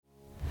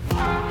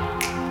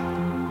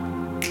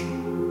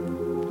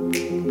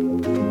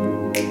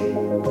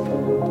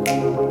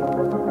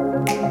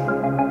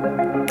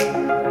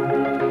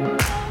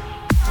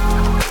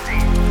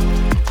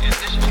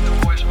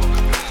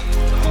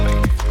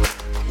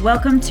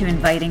Welcome to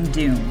Inviting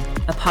Doom,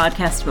 a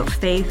podcast about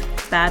faith,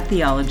 bad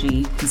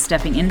theology, and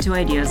stepping into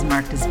ideas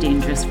marked as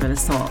dangerous for the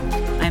soul.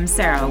 I'm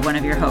Sarah, one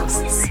of your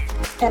hosts.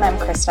 And I'm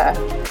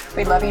Krista.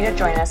 We'd love you to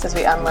join us as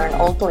we unlearn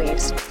old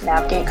beliefs,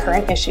 navigate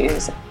current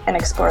issues, and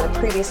explore the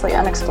previously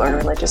unexplored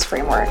religious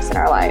frameworks in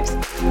our lives.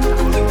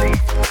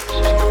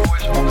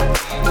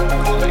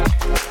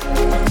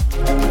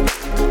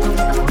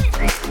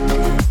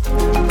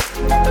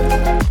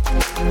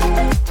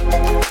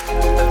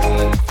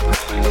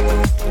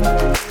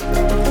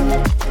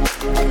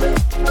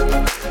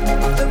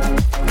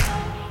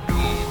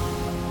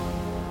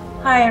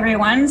 Hi,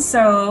 everyone.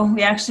 So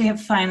we actually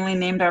have finally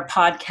named our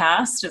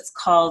podcast. It's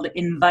called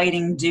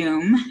Inviting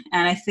Doom.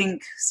 And I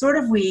think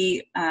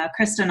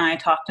Krista and I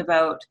talked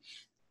about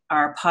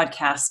our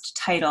podcast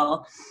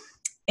title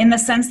in the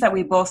sense that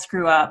we both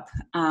grew up,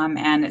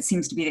 and it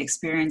seems to be the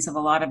experience of a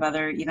lot of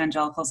other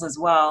evangelicals as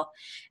well,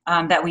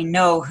 that we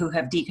know who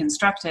have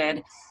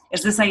deconstructed,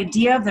 is this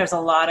idea of there's a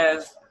lot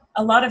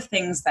of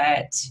things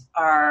that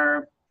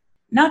are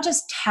not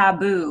just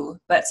taboo,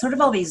 but sort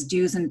of all these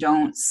do's and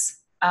don'ts,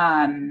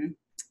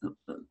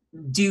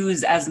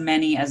 do's as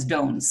many as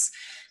don'ts,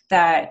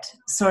 that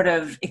sort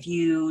of if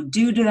you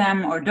do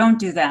them or don't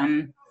do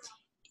them,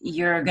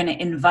 you're going to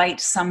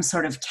invite some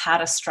sort of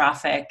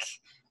catastrophic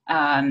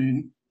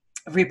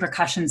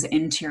repercussions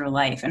into your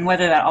life. And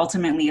whether that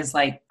ultimately is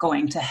like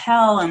going to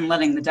hell and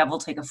letting the devil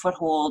take a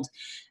foothold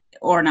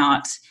or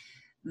not,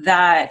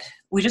 that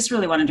we just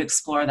really wanted to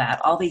explore that.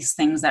 All these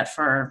things that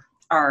for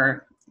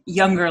our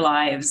younger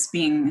lives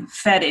being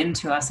fed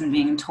into us and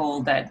being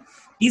told that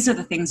these are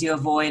the things you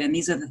avoid and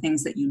these are the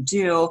things that you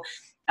do.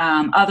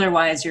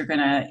 Otherwise, you're going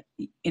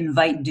to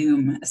invite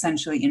doom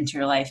essentially into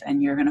your life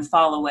and you're going to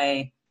fall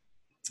away.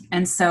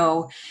 And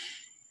so,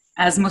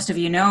 as most of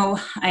you know,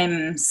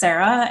 I'm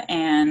Sarah,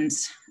 and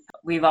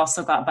we've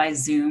also got by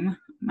Zoom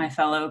my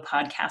fellow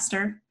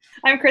podcaster.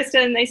 I'm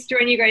Krista. Nice to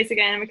join you guys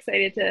again. I'm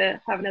excited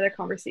to have another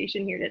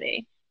conversation here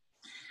today.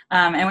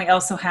 And we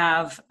also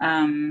have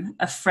a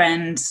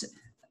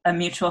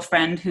mutual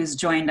friend who's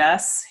joined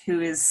us,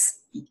 who is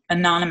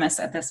anonymous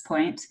at this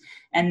point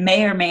and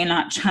may or may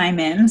not chime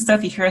in. So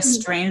if you hear a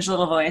strange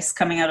little voice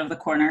coming out of the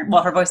corner,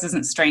 well, her voice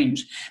isn't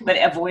strange, but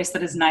a voice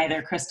that is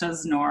neither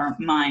Krista's nor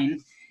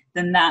mine,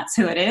 then that's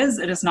who it is.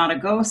 It is not a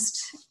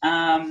ghost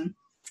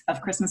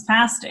of Christmas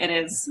past. It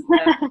is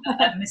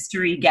a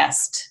mystery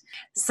guest.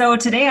 So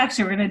today,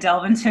 actually, we're going to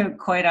delve into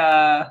quite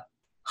a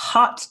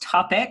hot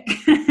topic.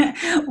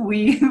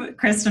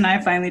 Krista and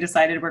I finally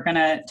decided we're going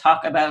to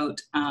talk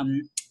about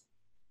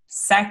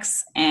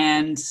sex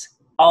and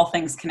all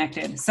things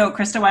connected. So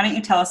Krista, why don't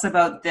you tell us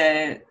about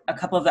a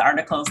couple of the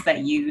articles that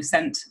you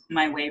sent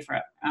my way for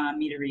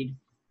me to read?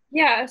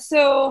 Yeah,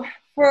 so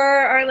for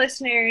our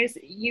listeners,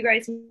 you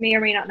guys may or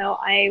may not know,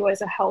 I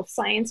was a health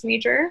science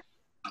major.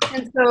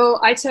 And so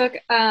I took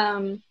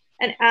an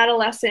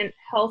adolescent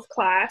health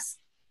class,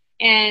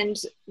 and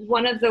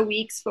one of the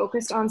weeks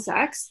focused on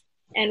sex.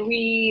 And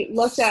we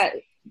looked at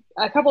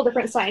a couple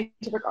different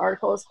scientific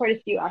articles, quite a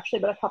few actually,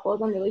 but a couple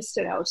of them really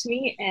stood out to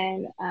me.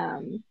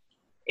 And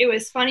it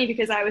was funny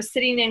because I was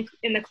sitting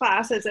in the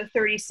class as a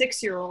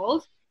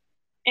 36-year-old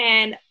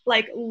and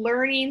like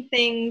learning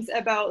things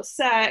about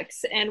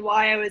sex and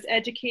why I was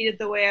educated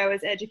the way I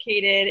was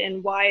educated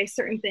and why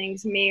certain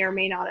things may or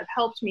may not have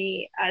helped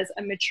me as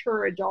a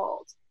mature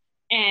adult.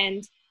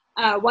 And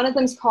one of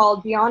them is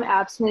called Beyond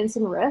Abstinence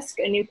and Risk,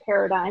 A New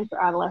Paradigm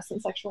for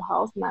Adolescent Sexual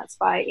Health, and that's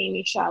by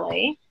Amy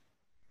Chalet.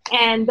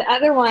 And the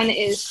other one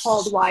is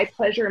called Why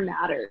Pleasure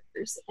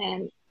Matters,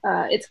 and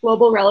it's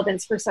global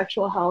relevance for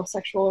sexual health,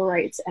 sexual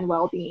rights, and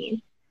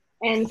well-being.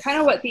 And kind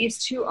of what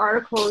these two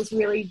articles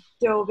really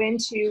dove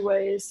into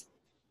was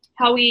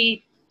how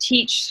we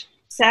teach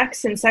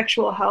sex and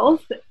sexual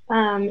health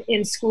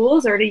in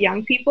schools or to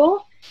young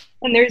people.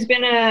 And there's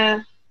been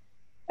a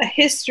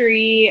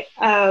history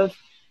of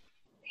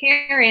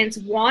parents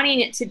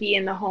wanting it to be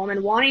in the home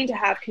and wanting to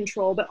have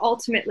control, but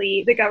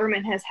ultimately the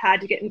government has had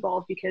to get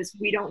involved because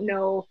we don't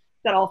know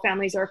that all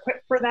families are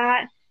equipped for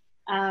that.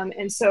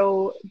 And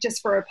so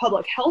just for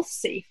public health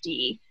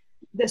safety,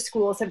 the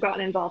schools have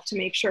gotten involved to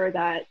make sure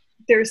that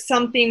there's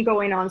something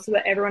going on so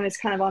that everyone is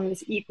kind of on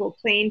this equal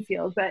playing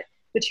field. But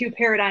the two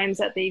paradigms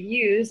that they've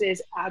used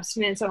is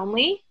abstinence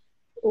only,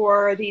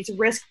 or these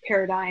risk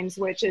paradigms,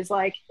 which is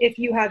like, if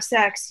you have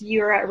sex,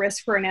 you're at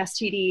risk for an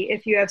STD.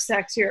 If you have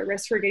sex, you're at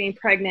risk for getting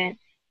pregnant.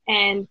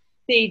 And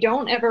they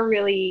don't ever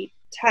really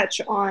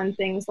touch on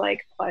things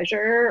like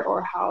pleasure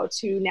or how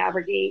to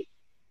navigate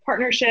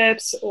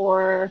partnerships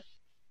or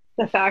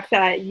the fact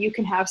that you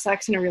can have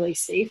sex in a really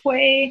safe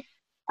way.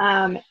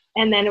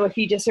 And then if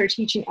you just are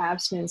teaching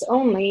abstinence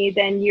only,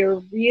 then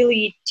you're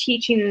really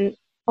teaching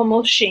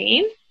almost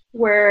shame,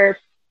 where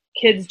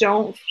kids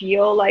don't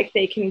feel like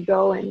they can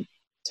go and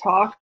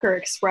talk or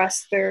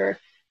express their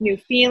new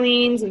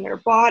feelings and their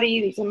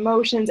body, these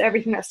emotions,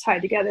 everything that's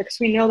tied together. Because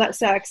we know that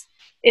sex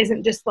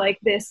isn't just like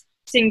this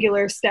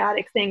singular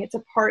static thing. It's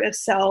a part of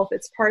self.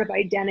 It's part of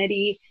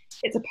identity.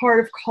 It's a part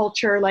of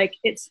culture. Like,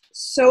 it's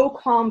so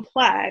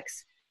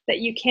complex that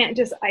you can't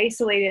just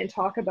isolate it and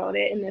talk about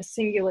it in this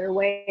singular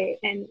way.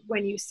 And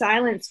when you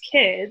silence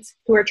kids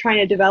who are trying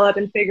to develop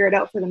and figure it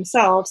out for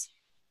themselves,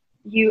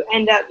 you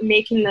end up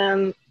making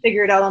them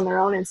figure it out on their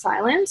own in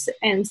silence,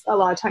 and a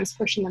lot of times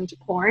pushing them to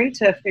porn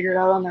to figure it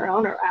out on their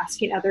own, or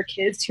asking other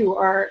kids who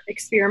are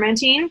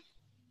experimenting.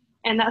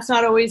 And that's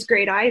not always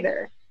great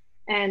either.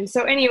 And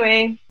so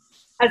anyway,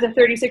 as a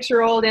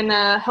 36-year-old in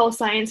a health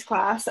science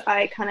class,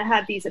 I kind of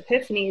had these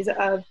epiphanies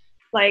of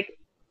like,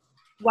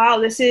 wow,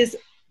 this is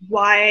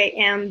why I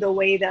am the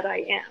way that I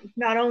am.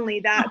 Not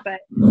only that, but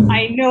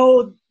I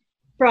know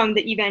from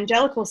the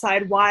evangelical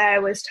side why I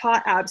was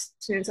taught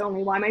abstinence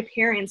only, why my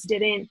parents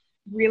didn't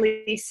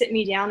really sit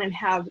me down and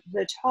have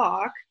the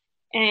talk.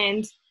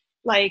 And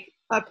like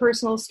a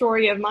personal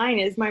story of mine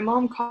is my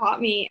mom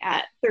caught me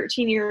at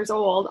 13 years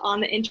old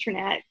on the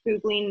internet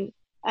Googling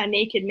a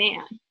naked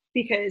man,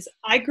 because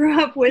I grew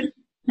up with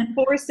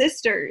 4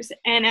 sisters.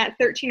 And at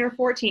 13 or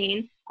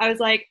 14, I was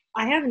like,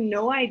 I have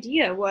no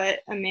idea what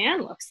a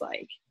man looks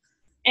like.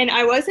 And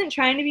I wasn't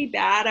trying to be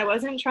bad. I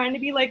wasn't trying to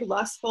be like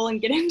lustful and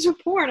get into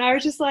porn. I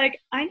was just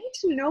like, I need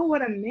to know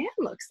what a man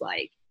looks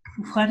like.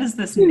 What is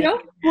this? You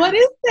know, what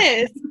is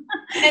this?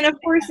 And of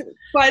course,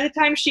 by the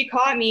time she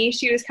caught me,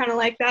 she was kind of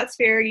like, that's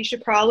fair. You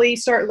should probably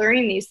start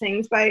learning these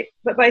things. But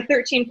by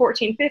 13,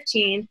 14,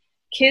 15,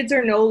 kids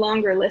are no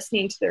longer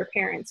listening to their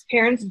parents.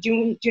 Parents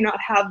do not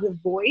have the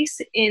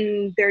voice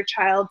in their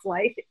child's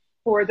life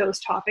for those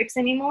topics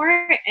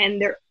anymore,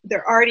 and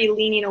they're already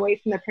leaning away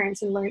from their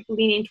parents and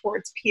leaning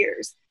towards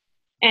peers.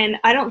 And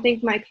I don't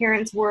think my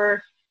parents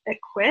were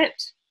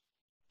equipped,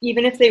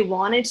 even if they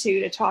wanted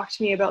to talk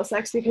to me about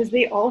sex, because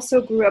they also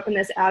grew up in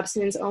this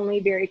abstinence only,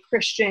 very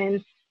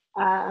Christian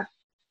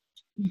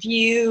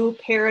view,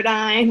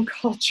 paradigm,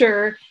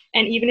 culture.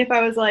 And even if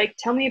I was like,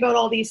 tell me about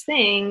all these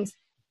things,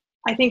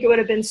 I think it would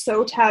have been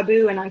so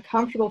taboo and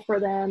uncomfortable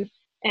for them,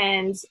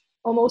 and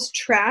almost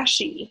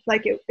trashy.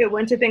 Like it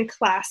wouldn't have been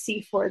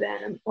classy for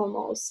them,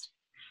 almost,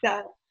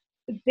 that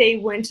they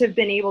wouldn't have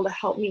been able to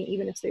help me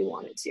even if they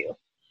wanted to.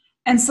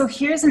 And so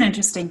here's an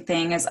interesting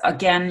thing is,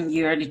 again,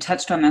 you already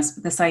touched on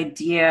this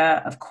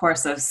idea, of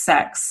course, of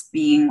sex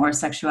being, or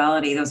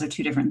sexuality, those are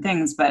two different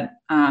things, but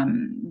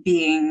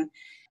being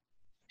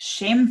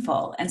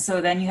shameful. And so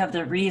then you have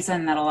the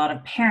reason that a lot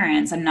of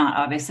parents, and not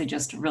obviously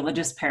just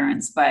religious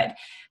parents, but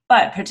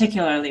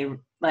particularly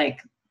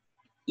like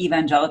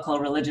evangelical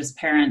religious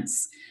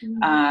parents,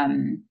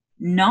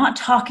 not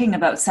talking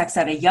about sex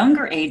at a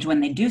younger age when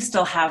they do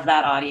still have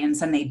that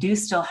audience and they do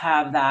still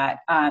have that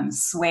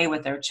sway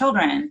with their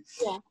children,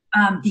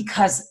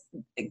 because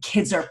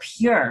kids are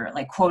pure,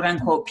 like quote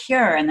unquote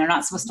pure, and they're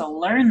not supposed to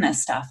learn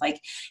this stuff.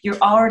 Like you're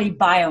already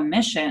by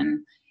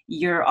omission,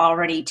 you're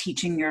already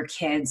teaching your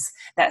kids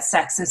that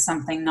sex is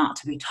something not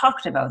to be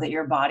talked about, that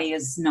your body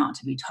is not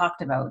to be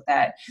talked about,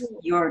 that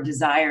your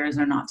desires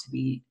are not to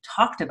be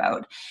talked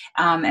about.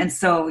 And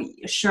so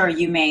sure,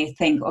 you may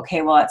think,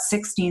 okay, well at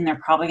 16,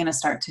 they're probably going to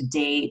start to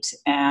date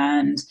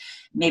and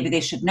maybe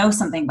they should know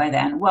something by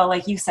then. Well,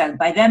 like you said,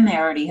 by then they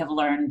already have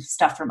learned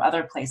stuff from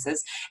other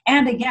places.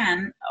 And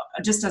again,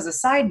 just as a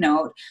side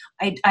note,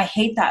 I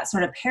hate that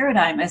sort of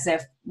paradigm, as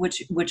if,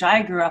 which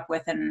I grew up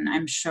with, and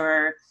I'm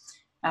sure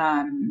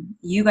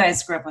you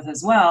guys grew up with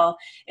as well,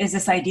 is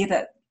this idea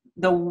that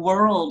the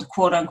world,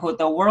 quote unquote,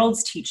 the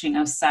world's teaching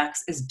of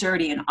sex is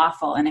dirty and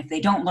awful. And if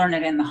they don't learn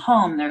it in the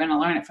home, they're going to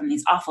learn it from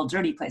these awful,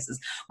 dirty places.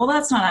 Well,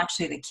 that's not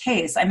actually the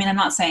case. I mean, I'm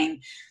not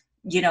saying,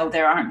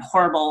 there aren't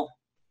horrible,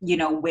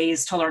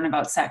 ways to learn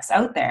about sex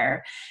out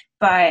there,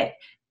 but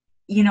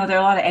there are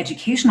a lot of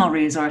educational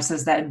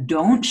resources that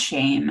don't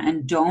shame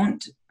and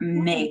don't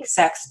make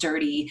sex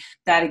dirty,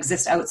 that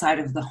exist outside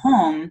of the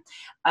home,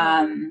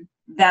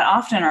 that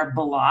often are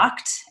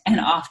blocked and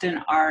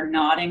often are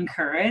not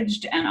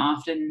encouraged and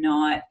often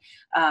not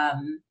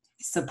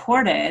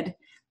supported,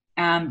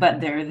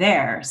 but they're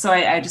there. So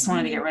I just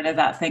wanted to get rid of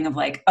that thing of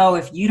like, oh,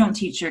 if you don't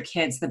teach your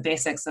kids the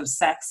basics of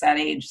sex at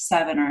age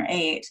 7 or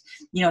 8,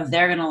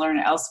 they're going to learn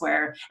it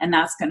elsewhere, and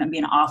that's going to be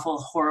an awful,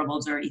 horrible,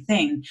 dirty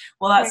thing.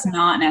 Well, that's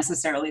not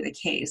necessarily the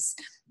case.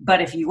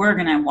 But if you were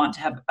going to want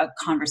to have a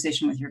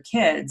conversation with your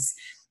kids,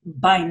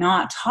 by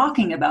not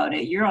talking about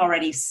it, you're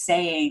already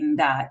saying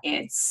that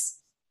it's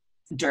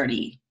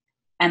dirty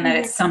and that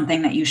it's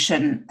something that you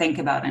shouldn't think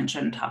about and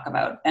shouldn't talk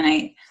about.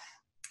 And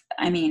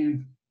I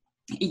mean,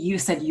 you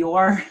said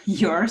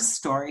your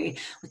story,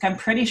 like I'm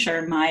pretty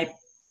sure my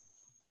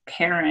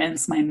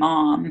parents, my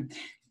mom,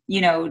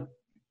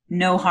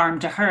 no harm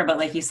to her, but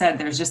like you said,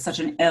 there's just such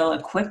an ill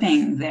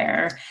equipping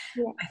there.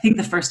 I think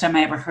the first time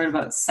I ever heard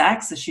about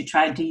sex is she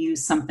tried to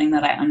use something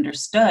that I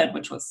understood,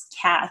 which was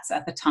cats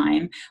at the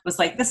time, was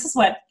like, this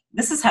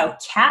is how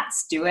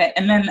cats do it.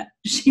 And then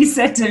she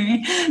said to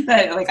me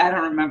that, like, I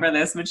don't remember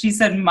this, but she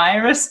said my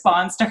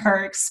response to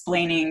her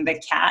explaining the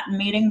cat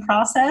mating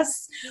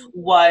process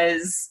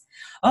was,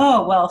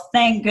 oh, well,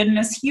 thank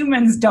goodness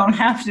humans don't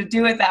have to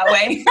do it that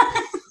way.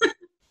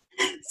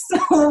 So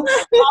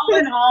all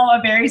in all,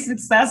 a very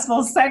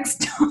successful sex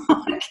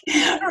talk,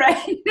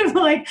 right?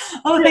 Like,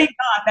 oh, thank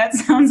God, that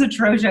sounds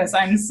atrocious.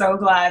 I'm so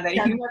glad that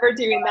you're never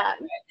doing that.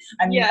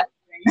 I'm never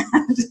doing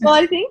Well,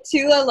 I think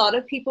too, a lot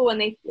of people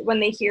when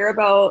they hear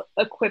about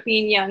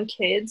equipping young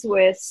kids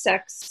with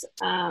sex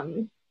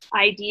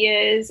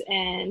ideas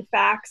and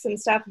facts and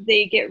stuff,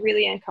 they get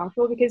really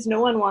uncomfortable because no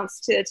one wants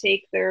to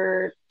take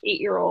their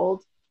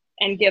 8-year-old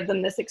and give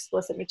them this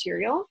explicit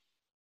material.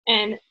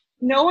 And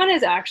no one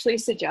is actually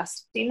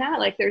suggesting that.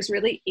 Like, there's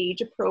really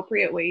age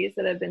appropriate ways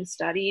that have been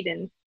studied,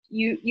 and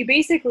you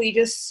basically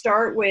just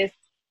start with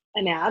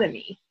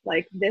anatomy,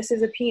 like this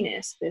is a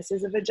penis, this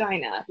is a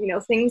vagina,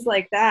 things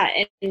like that.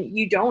 And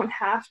you don't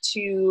have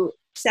to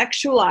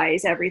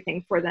sexualize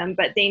everything for them,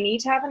 but they need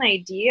to have an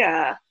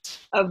idea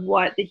of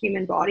what the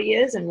human body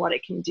is and what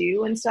it can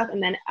do and stuff.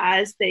 And then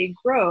as they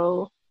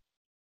grow,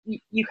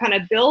 you kind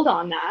of build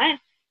on that.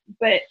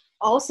 But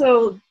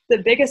also the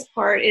biggest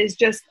part is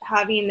just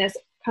having this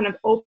kind of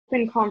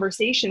open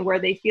conversation where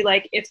they feel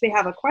like if they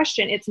have a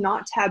question, it's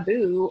not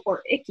taboo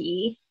or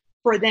icky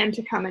for them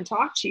to come and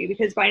talk to you.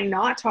 Because by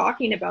not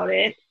talking about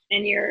it,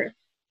 and you're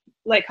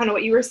like kind of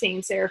what you were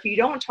saying, Sarah, if you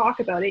don't talk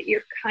about it,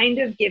 you're kind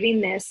of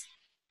giving this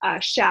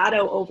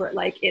shadow over it.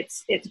 Like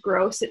it's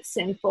gross, it's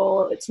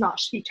sinful, it's not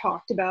to be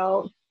talked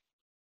about,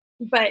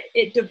 but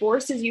it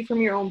divorces you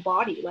from your own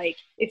body. Like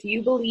if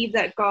you believe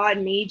that God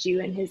made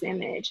you in his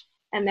image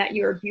and that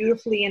you're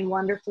beautifully and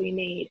wonderfully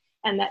made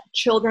and that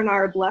children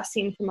are a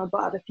blessing from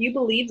above, if you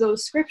believe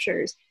those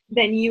scriptures,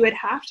 then you would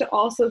have to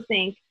also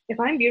think, if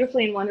I'm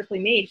beautifully and wonderfully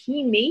made,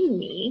 he made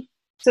me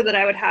so that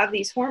I would have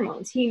these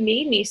hormones. He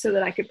made me so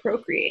that I could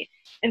procreate.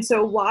 And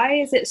so why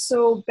is it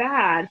so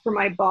bad for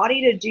my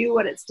body to do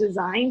what it's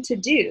designed to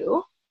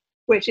do,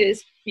 which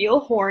is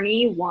feel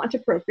horny, want to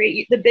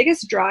procreate? The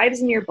biggest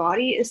drives in your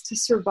body is to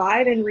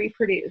survive and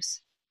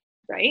reproduce,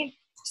 right?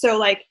 So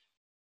like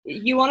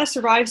you want to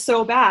survive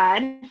so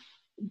bad,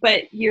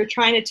 but you're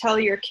trying to tell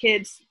your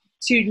kids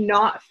to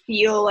not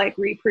feel like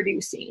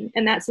reproducing.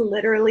 And that's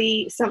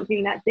literally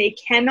something that they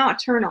cannot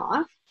turn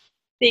off.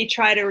 They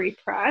try to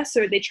repress,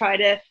 or they try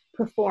to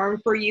perform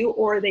for you,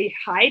 or they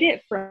hide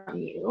it from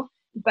you.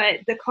 But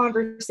the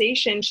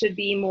conversation should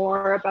be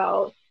more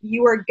about,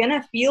 you are going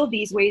to feel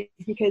these ways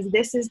because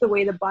this is the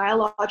way the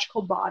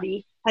biological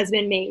body has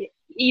been made.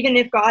 Even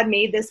if God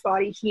made this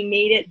body, he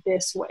made it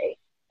this way.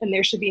 And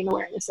there should be an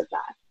awareness of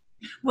that.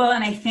 Well,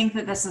 and I think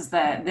that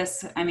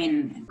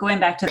going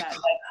back to that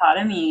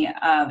dichotomy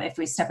of, if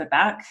we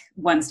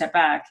one step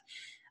back,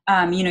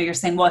 you're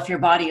saying, well, if your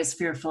body is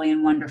fearfully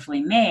and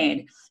wonderfully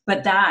made,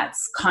 but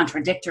that's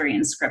contradictory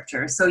in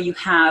scripture. So you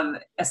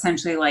have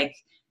essentially like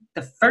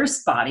the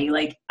first body,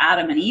 like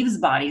Adam and Eve's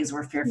bodies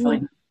were fearfully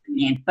and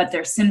wonderfully made, but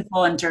they're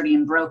sinful and dirty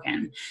and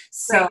broken.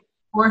 So right.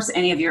 Force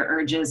any of your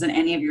urges and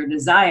any of your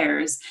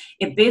desires,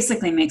 it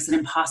basically makes it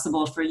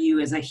impossible for you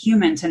as a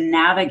human to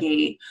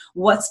navigate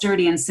what's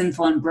dirty and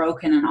sinful and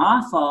broken and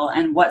awful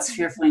and what's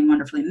fearfully and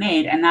wonderfully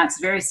made. And that's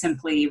very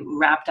simply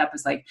wrapped up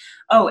as like,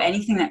 oh,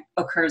 anything that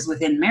occurs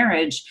within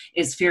marriage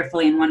is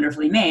fearfully and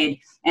wonderfully made,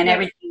 and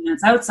everything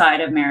that's outside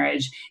of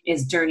marriage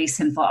is dirty,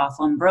 sinful,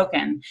 awful, and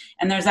broken.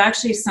 And there's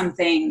actually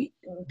something,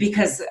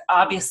 because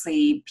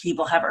obviously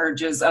people have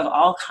urges of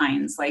all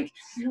kinds. Like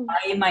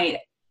I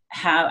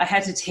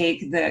had to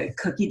take the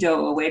cookie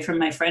dough away from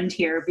my friend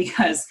here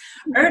because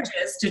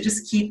urges to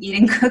just keep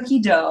eating cookie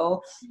dough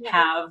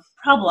have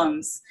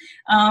problems.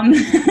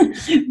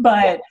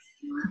 But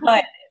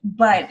not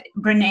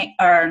Brene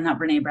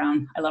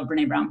Brown. I love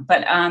Brene Brown,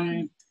 but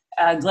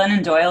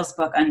Glennon Doyle's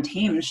book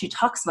Untamed, she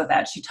talks about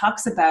that. She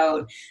talks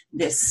about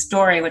this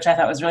story, which I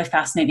thought was really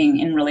fascinating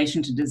in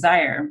relation to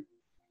desire.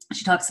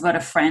 She talks about a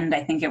friend,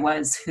 I think it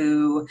was,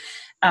 who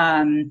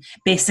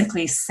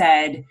basically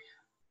said,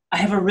 I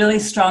have a really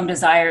strong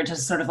desire to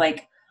sort of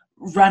like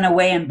run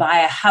away and buy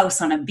a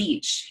house on a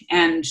beach.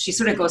 And she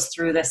sort of goes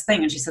through this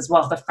thing and she says,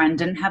 well, if the friend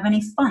didn't have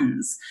any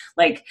funds,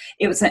 like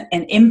it was an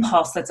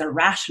impulse that's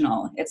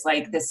irrational. It's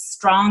like this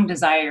strong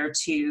desire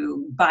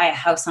to buy a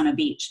house on a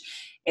beach.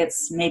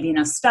 It's maybe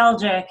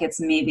nostalgic. It's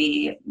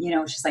maybe,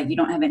 she's like, you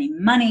don't have any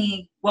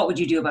money. What would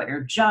you do about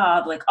your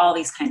job? Like all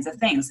these kinds of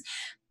things.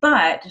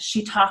 But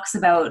she talks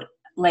about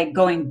like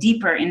going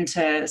deeper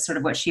into sort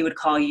of what she would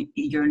call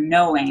your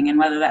knowing, and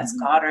whether that's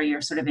God or your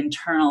sort of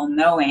internal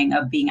knowing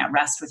of being at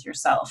rest with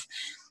yourself.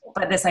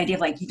 But this idea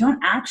of like, you don't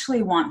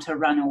actually want to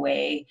run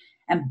away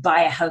and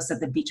buy a house at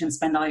the beach and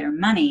spend all your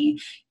money.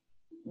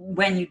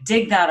 When you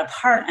dig that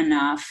apart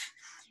enough,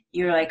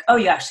 you're like, oh,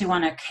 you actually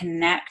want to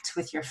connect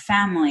with your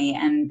family.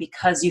 And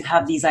because you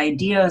have these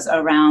ideas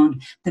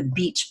around the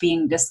beach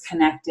being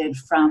disconnected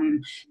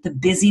from the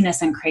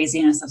busyness and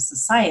craziness of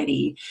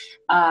society,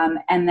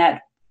 and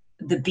that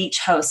the beach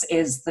house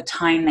is the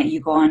time that you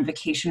go on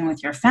vacation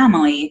with your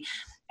family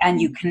and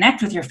you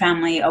connect with your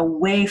family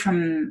away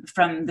from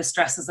the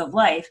stresses of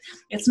life.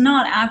 It's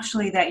not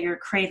actually that you're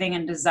craving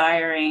and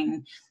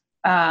desiring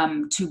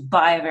to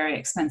buy a very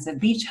expensive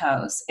beach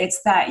house.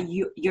 It's that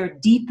your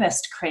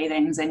deepest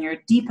cravings and your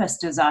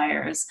deepest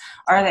desires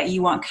are that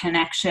you want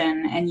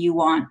connection and you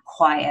want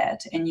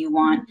quiet and you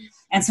want,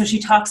 and so she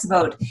talks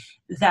about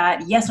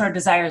that, yes, our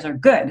desires are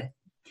good,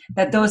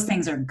 that those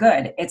things are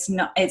good. It's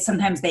not, it's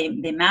sometimes they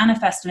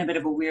manifest in a bit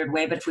of a weird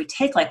way, but if we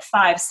take like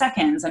 5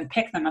 seconds and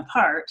pick them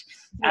apart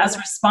as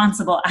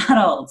responsible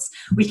adults,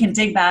 we can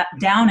dig back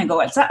down and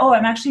go, oh,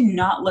 I'm actually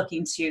not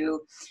looking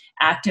to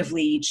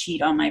actively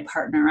cheat on my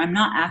partner. I'm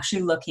not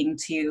actually looking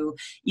to,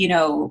 you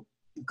know,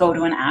 go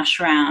to an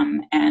ashram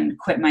and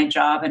quit my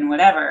job and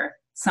whatever.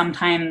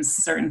 Sometimes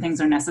certain things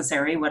are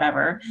necessary,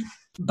 whatever.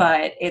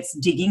 But it's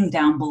digging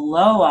down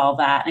below all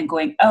that and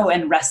going, oh,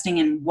 and resting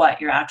in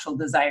what your actual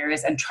desire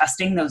is and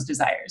trusting those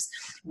desires.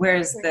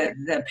 Whereas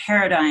the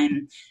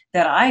paradigm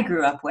that I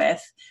grew up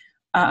with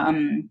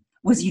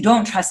was you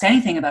don't trust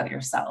anything about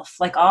yourself.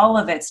 Like all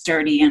of it's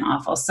dirty and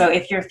awful. So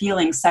if you're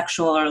feeling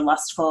sexual or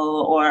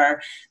lustful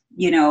or,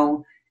 you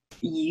know,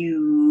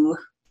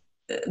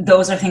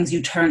 those are things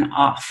you turn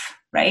off,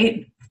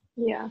 right?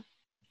 Yeah.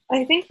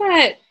 I think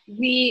that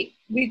we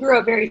grew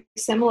up very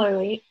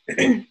similarly.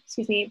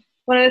 Excuse me.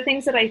 One of the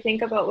things that I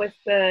think about with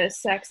the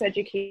sex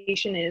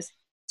education is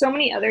so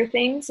many other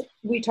things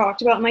we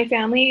talked about in my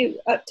family,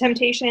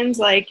 temptations,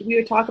 like we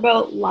would talk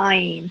about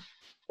lying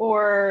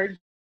or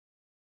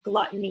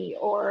gluttony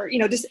or, you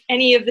know, just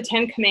any of the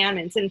 10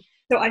 commandments. And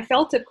so I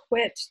felt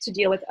equipped to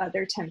deal with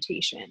other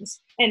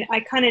temptations. And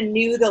I kind of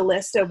knew the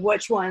list of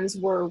which ones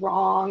were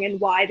wrong and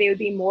why they would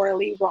be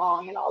morally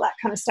wrong and all that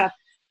kind of stuff.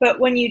 But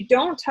when you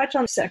don't touch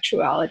on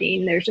sexuality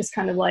and there's just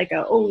kind of like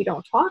we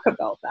don't talk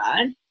about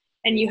that.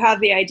 And you have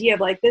the idea of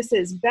like, this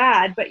is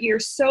bad, but you're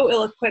so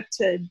ill-equipped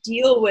to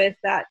deal with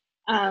that.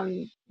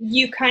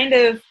 You kind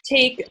of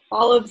take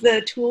all of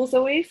the tools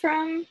away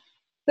from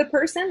the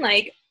person.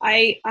 Like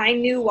I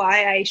knew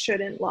why I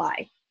shouldn't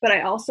lie, but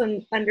I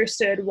also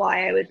understood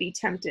why I would be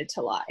tempted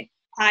to lie.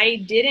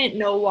 I didn't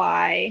know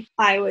why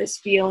I was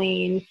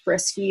feeling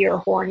frisky or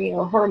horny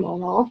or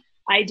hormonal.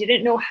 I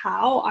didn't know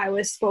how I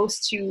was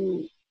supposed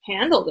to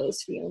handle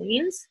those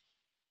feelings.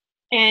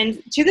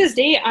 And to this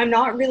day, I'm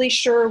not really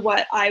sure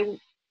what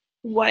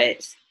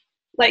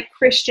like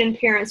Christian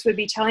parents would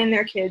be telling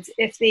their kids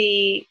if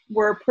they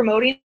were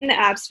promoting the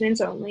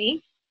abstinence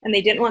only and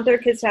they didn't want their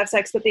kids to have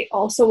sex, but they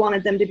also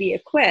wanted them to be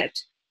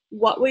equipped.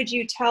 What would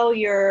you tell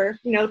your,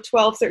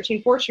 12,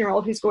 13,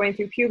 14-year-old who's going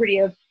through puberty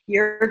of,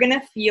 you're going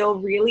to feel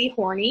really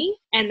horny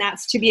and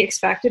that's to be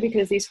expected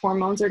because these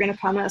hormones are going to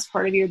come as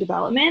part of your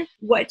development.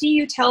 What do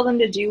you tell them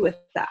to do with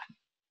that?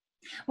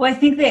 Well, I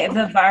think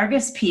the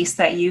Vargas piece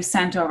that you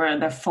sent over,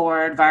 the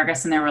Ford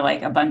Vargas, and there were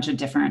like a bunch of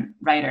different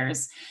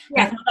writers.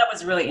 Yeah. I thought that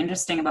was really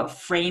interesting about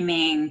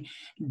framing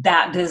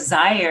that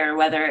desire,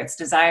 whether it's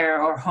desire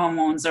or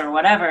hormones or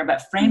whatever,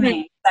 but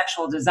framing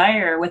sexual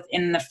desire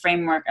within the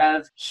framework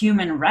of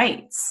human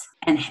rights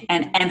and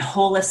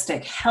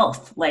holistic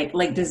health, like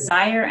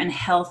desire and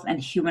health and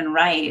human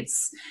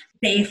rights,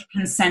 safe,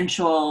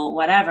 consensual,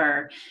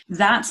 whatever,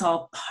 that's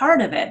all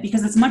part of it,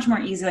 because it's much more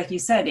easy. Like you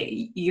said,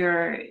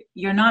 you're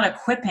not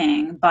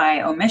equipping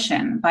by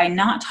omission, by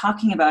not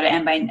talking about it,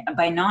 and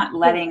by not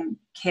letting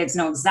kids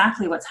know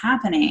exactly what's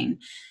happening.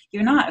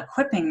 You're not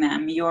equipping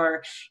them.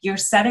 You're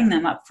setting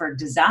them up for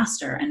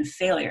disaster and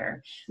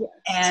failure.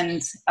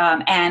 Yes.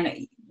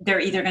 And they're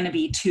either going to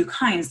be two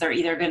kinds. They're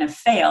either going to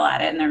fail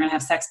at it and they're going to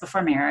have sex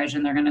before marriage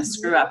and they're going to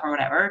screw up or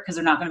whatever, because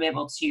they're not going to be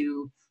able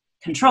to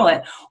control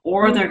it,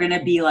 or they're going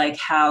to be like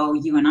how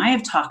you and I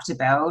have talked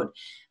about,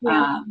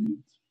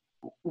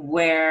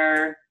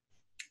 where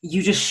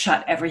you just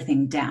shut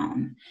everything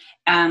down.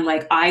 And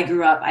like I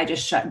grew up, I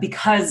just shut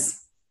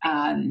because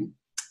I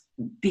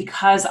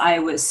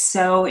was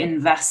so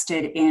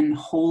invested in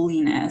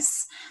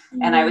holiness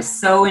and I was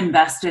so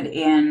invested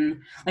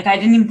in, like, I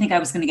didn't even think I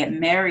was going to get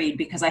married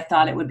because I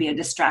thought it would be a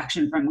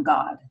distraction from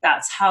God.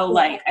 That's how,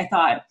 like, I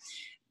thought,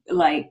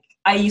 like,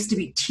 I used to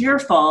be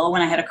tearful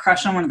when I had a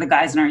crush on one of the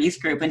guys in our youth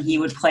group and he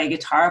would play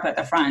guitar up at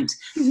the front.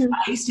 I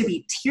used to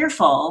be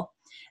tearful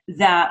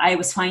that I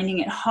was finding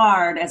it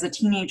hard as a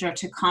teenager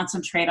to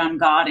concentrate on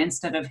God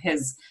instead of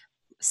his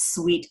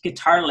sweet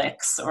guitar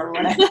licks or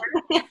whatever,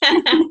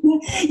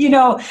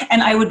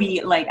 and I would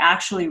be like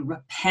actually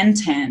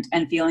repentant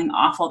and feeling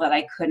awful that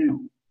I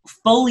couldn't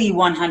fully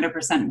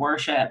 100%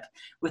 worship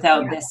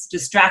without this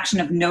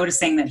distraction of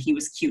noticing that he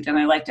was cute and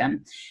I liked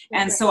him.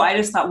 And so I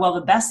just thought, well,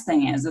 the best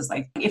thing is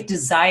like, if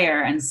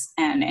desire and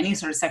any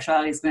sort of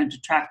sexuality is going to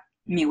detract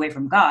me away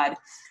from God,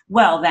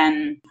 well,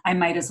 then I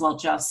might as well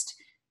just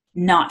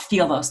not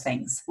feel those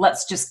things.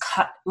 Let's just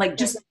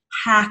just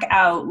hack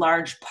out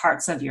large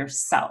parts of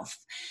yourself.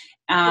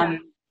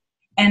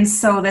 And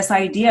so this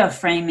idea of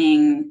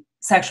framing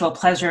sexual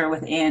pleasure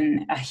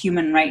within a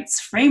human rights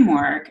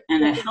framework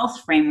and a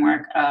health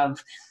framework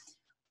of,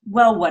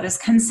 well, what does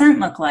consent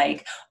look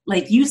like?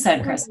 Like you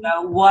said,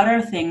 Krista, what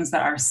are things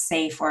that are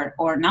safe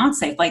or not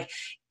safe? Like,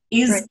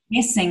 is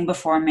kissing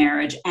before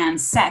marriage and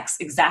sex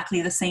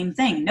exactly the same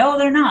thing? No,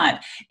 they're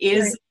not.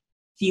 Is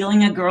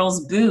feeling a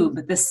girl's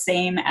boob the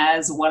same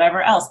as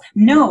whatever else?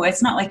 No,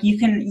 it's not. Like you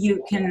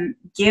can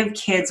give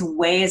kids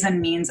ways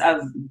and means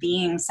of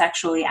being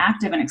sexually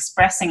active and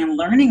expressing and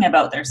learning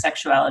about their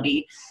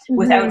sexuality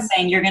without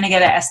saying you're going to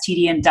get an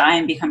STD and die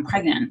and become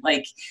pregnant.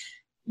 Like,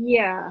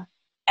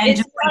 And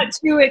it's got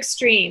two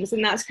extremes,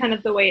 and that's kind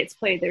of the way it's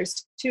played.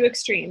 There's two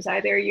extremes.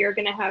 Either you're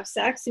going to have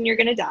sex and you're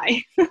going to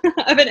die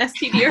of an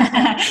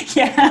STD,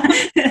 yeah,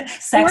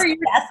 sex,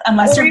 death,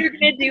 unless you're going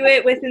to do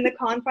it within the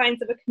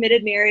confines of a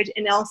committed marriage,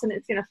 and all of a sudden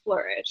it's going to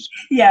flourish.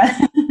 Yeah,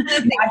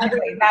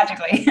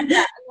 magically.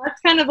 Yeah,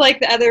 that's kind of like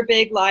the other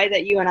big lie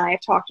that you and I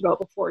have talked about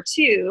before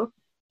too.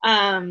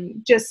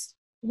 Just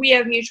we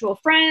have mutual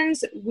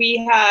friends. We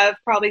have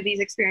probably these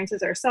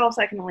experiences ourselves.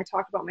 I can only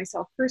talk about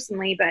myself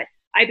personally, but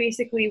I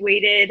basically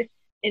waited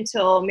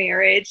until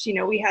marriage. You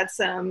know, we had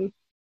some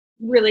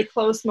really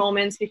close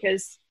moments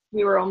because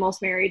we were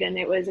almost married and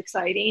it was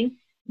exciting.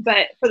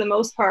 But for the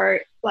most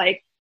part,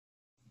 like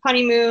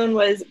honeymoon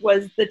was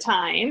the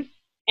time.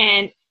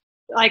 And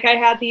like I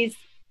had these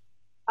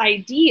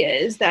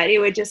ideas that it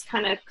would just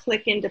kind of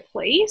click into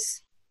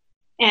place.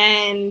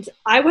 And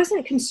I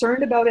wasn't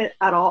concerned about it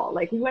at all.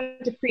 Like we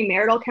went to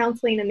premarital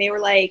counseling and they were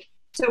like,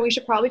 so we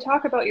should probably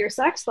talk about your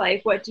sex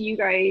life. What do you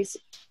guys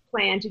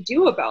plan to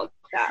do about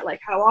that?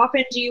 Like how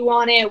often do you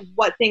want it?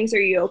 What things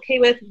are you okay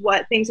with?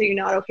 What things are you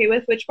not okay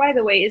with? Which, by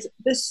the way, is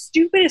the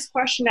stupidest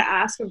question to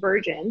ask a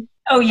virgin.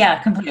 Oh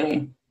yeah,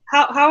 completely.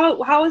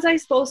 How was I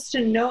supposed to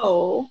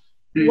know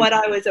what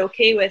I was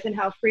okay with and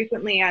how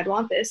frequently I'd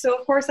want this? So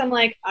of course I'm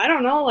like, I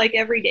don't know, like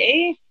every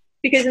day,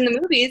 because in the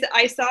movies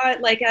I saw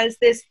it like as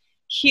this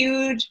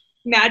huge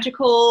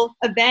magical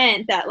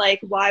event that like,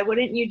 why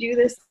wouldn't you do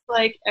this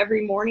like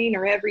every morning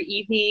or every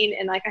evening?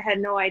 And like I had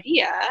no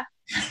idea.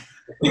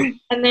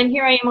 And then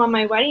here I am on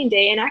my wedding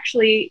day, and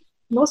actually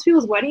most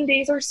people's wedding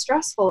days are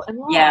stressful and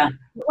long. Yeah,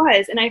 it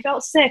was. And I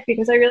felt sick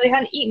because I really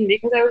hadn't eaten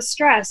because I was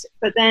stressed.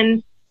 But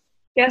then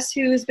guess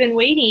who's been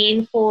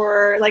waiting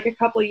for like a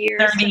couple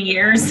years? 30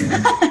 years.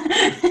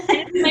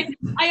 Like,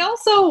 I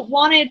also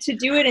wanted to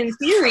do it in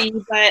theory,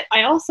 but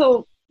I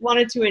also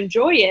wanted to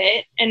enjoy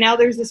it. And now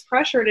there's this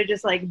pressure to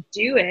just like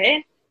do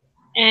it.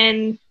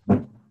 And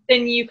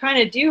then you kind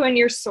of do and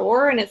you're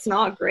sore and it's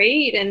not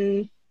great.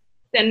 And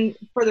then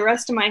for the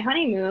rest of my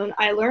honeymoon,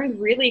 I learned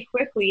really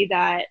quickly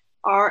that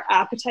our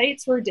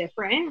appetites were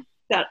different,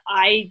 that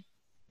I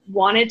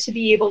wanted to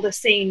be able to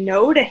say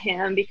no to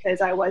him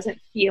because I wasn't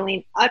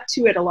feeling up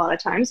to it a lot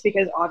of times,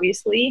 because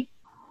obviously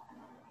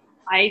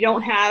I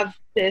don't have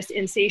this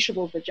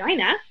insatiable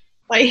vagina.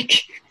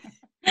 Like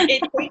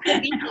it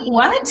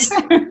what?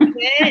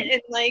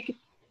 And like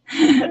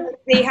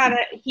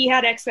he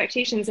had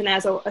expectations, and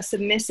as a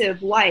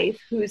submissive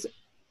wife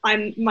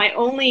I'm my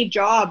only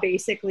job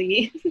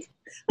basically.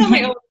 Not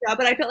my own job,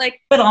 but I felt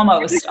like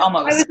almost I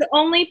was the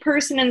only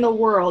person in the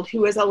world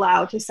who was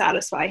allowed to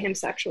satisfy him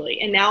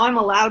sexually, and now I'm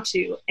allowed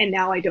to, and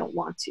now I don't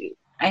want to.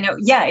 I know.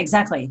 Yeah,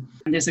 exactly.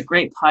 There's a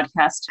great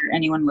podcast for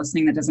anyone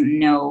listening that doesn't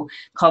know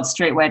called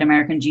Straight White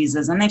American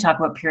Jesus, and they talk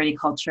about purity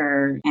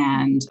culture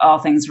and all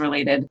things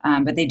related.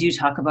 But they do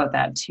talk about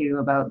that too,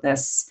 about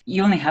this.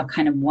 You only have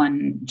kind of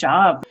one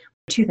job.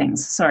 Two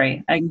things.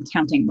 Sorry, I'm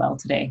counting well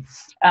today.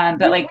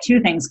 But like two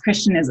things,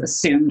 Christian is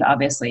assumed,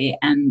 obviously,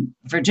 and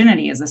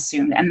virginity is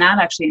assumed. And that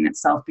actually in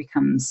itself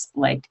becomes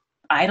like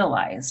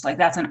idolized. Like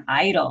that's an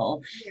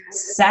idol.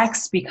 Yes.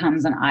 Sex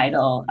becomes an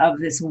idol of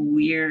this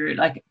weird,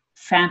 like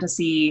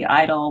fantasy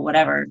idol,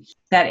 whatever,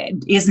 that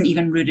isn't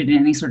even rooted in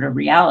any sort of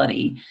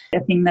reality. The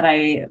thing that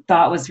I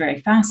thought was very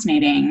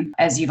fascinating,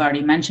 as you've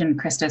already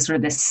mentioned, Krista, sort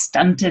of this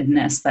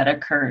stuntedness that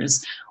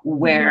occurs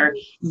where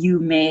you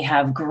may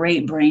have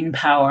great brain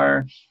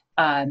power,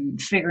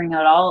 figuring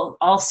out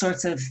all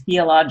sorts of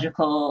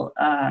theological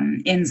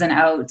ins and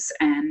outs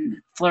and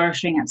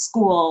flourishing at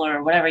school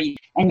or whatever,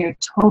 and you're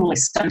totally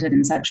stunted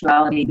in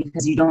sexuality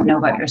because you don't know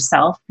about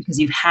yourself, because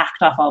you've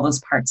hacked off all those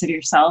parts of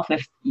yourself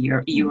if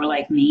you were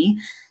like me.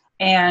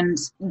 And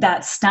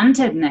that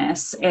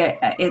stuntedness,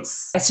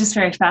 it's just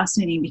very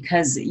fascinating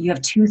because you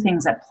have two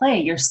things at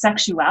play. Your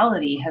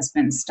sexuality has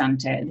been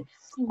stunted,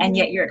 and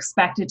yet you're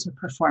expected to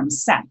perform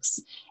sex.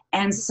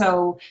 And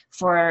so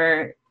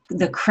for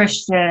the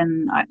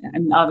Christian,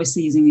 I'm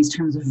obviously using these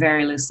terms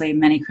very loosely.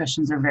 Many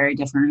Christians are very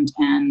different,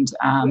 and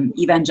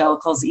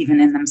evangelicals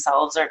even in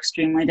themselves are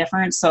extremely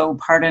different. So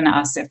pardon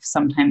us if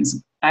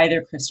sometimes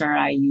either Krista or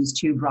I use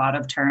too broad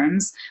of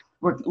terms.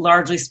 We're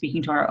largely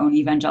speaking to our own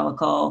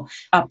evangelical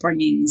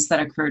upbringings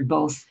that occurred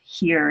both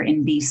here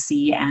in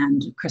BC,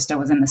 and Krista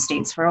was in the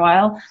States for a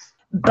while.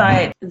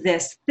 But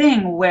this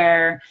thing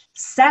where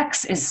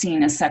sex is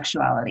seen as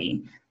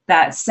sexuality,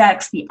 that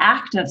sex, the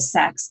act of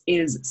sex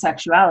is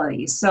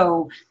sexuality.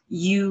 So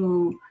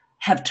you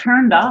have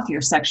turned off your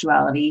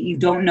sexuality. You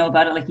don't know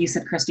about it. Like you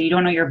said, Krista, you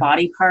don't know your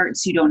body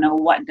parts. You don't know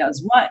what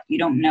does what. You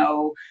don't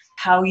know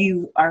how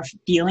you are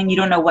feeling. You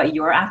don't know what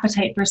your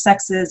appetite for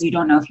sex is. You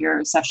don't know if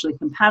you're sexually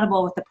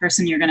compatible with the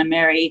person you're going to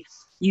marry.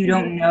 You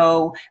don't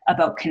know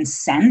about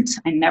consent.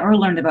 I never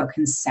learned about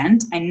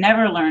consent. I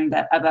never learned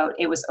that about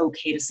it was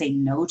okay to say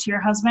no to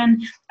your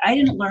husband. I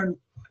didn't learn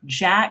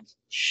jack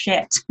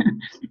shit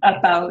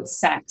about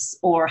sex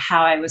or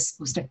how I was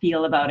supposed to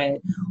feel about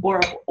it or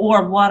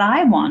what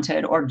I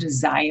wanted or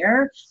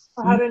desire.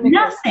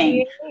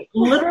 Nothing.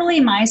 Literally,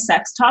 my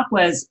sex talk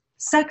was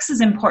sex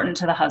is important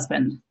to the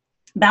husband.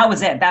 That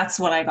was it. That's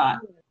what I got.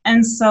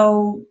 And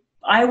so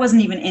I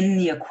wasn't even in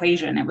the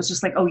equation. It was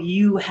just like, oh,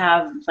 you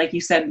have, like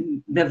you said,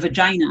 the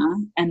vagina,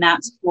 and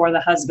that's for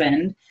the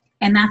husband,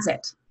 and that's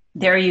it.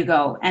 There you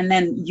go. And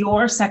then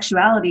your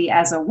sexuality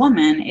as a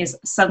woman is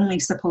suddenly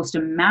supposed to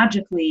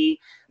magically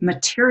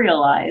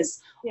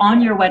materialize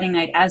on your wedding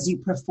night as you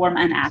perform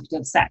an act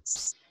of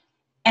sex.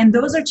 And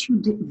those are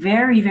two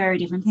very, very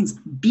different things.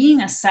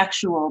 Being a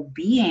sexual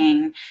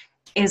being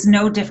is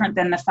no different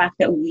than the fact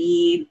that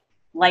we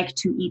like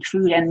to eat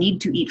food and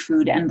need to eat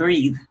food and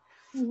breathe.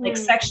 Like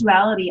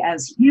sexuality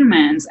as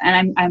humans,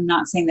 and I'm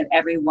not saying that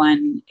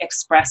everyone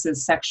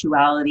expresses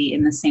sexuality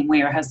in the same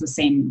way or has the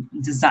same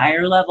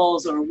desire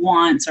levels or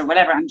wants or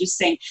whatever. I'm just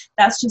saying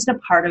that's just a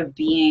part of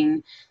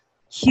being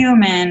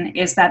human,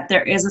 is that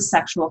there is a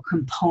sexual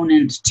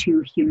component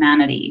to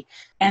humanity.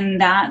 And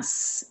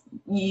that's,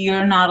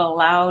 you're not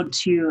allowed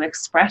to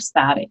express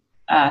that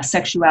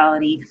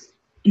sexuality,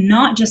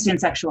 not just in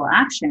sexual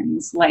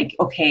actions, like,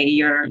 okay,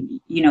 you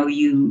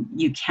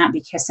can't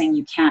be kissing,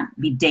 you can't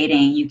be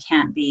dating, you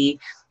can't be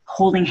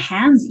holding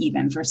hands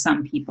even for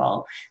some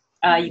people.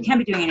 You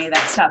can't be doing any of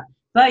that stuff.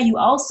 But you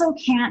also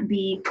can't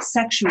be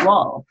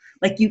sexual.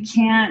 Like, you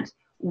can't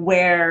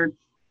wear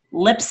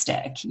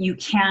lipstick. You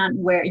can't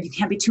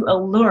be too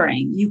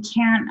alluring. You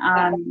can't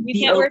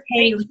be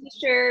okay with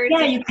t-shirts.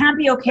 Yeah, you can't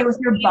be okay with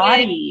your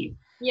body.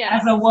 Yeah.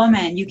 As a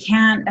woman, you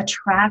can't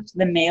attract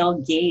the male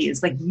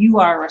gaze. Like, you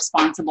are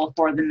responsible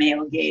for the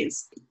male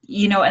gaze,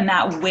 and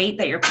that weight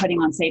that you're putting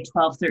on, say,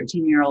 12,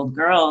 13-year-old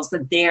girls,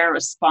 that they're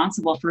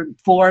responsible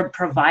for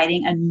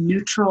providing a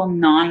neutral,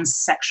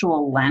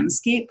 non-sexual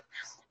landscape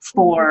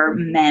for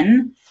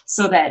men,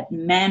 so that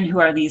men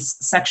who are these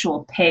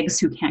sexual pigs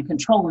who can't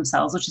control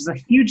themselves, which is a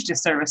huge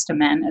disservice to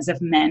men, as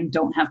if men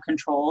don't have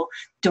control,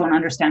 don't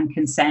understand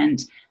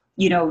consent,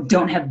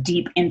 don't have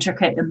deep,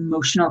 intricate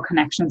emotional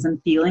connections and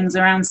feelings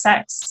around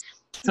sex.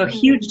 So a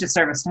huge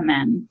disservice to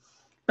men.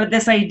 But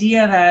this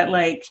idea that,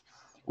 like,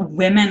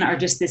 women are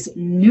just this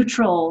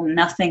neutral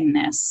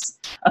nothingness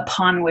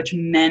upon which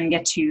men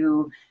get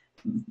to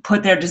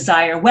put their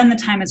desire when the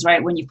time is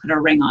right, when you put a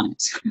ring on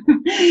it,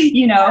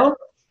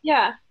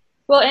 Yeah.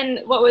 Well,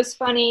 and what was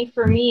funny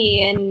for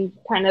me and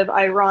kind of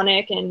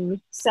ironic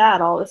and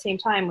sad all at the same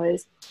time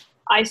was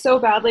I so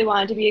badly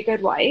wanted to be a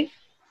good wife.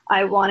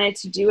 I wanted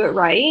to do it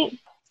right.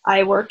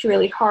 I worked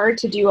really hard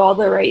to do all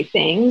the right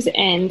things.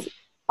 And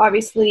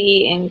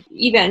obviously in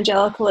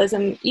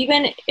evangelicalism,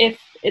 even if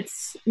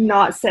it's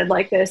not said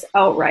like this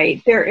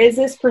outright, there is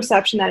this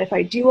perception that if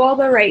I do all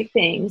the right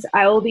things,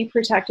 I will be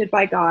protected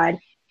by God,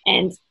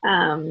 and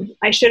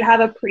I should have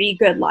a pretty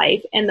good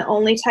life. And the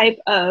only type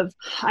of,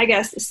 I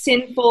guess,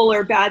 sinful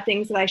or bad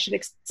things that I should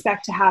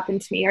expect to happen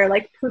to me are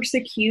like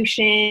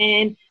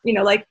persecution,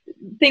 like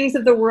things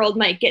of the world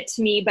might get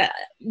to me. But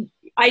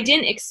I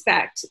didn't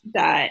expect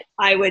that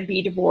I would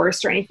be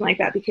divorced or anything like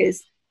that,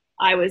 because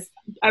I was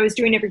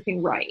doing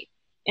everything right.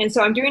 And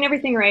so I'm doing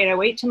everything right. I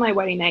wait till my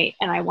wedding night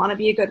and I want to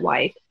be a good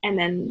wife. And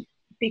then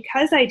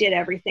because I did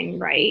everything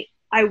right,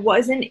 I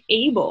wasn't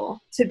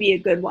able to be a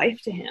good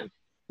wife to him.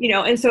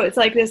 And so it's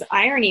like this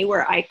irony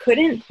where I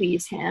couldn't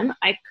please him.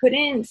 I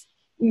couldn't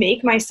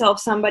make myself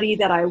somebody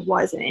that I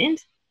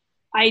wasn't.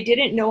 I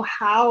didn't know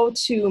how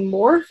to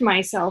morph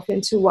myself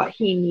into what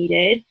he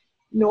needed,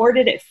 nor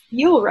did it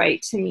feel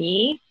right to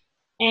me.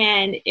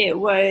 And it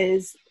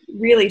was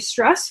really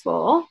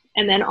stressful.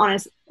 And then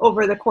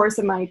over the course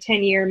of my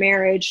 10-year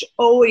marriage,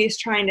 always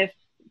trying to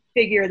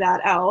figure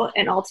that out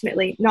and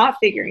ultimately not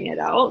figuring it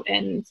out.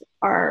 And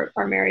our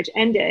marriage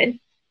ended.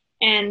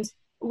 And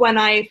when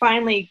I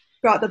finally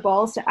got the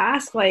balls to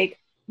ask, like,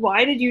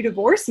 why did you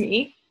divorce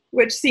me?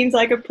 Which seems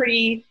like a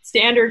pretty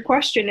standard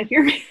question if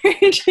your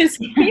marriage is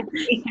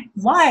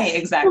why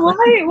exactly?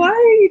 Why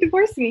are you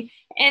divorcing me?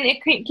 And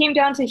it came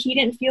down to he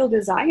didn't feel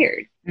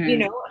desired,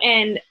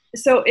 and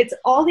so it's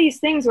all these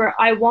things where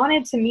I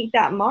wanted to meet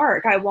that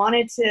mark. I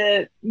wanted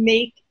to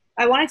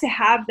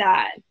have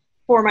that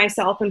for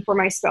myself and for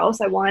my spouse.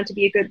 I wanted to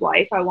be a good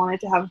wife. I wanted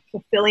to have a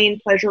fulfilling,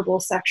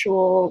 pleasurable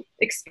sexual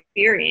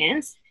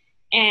experience.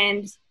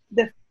 And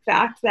the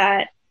fact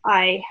that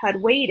I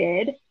had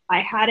waited,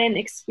 I hadn't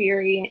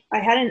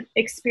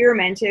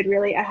experimented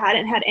really. I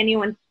hadn't had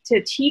anyone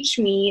to teach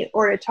me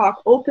or to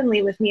talk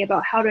openly with me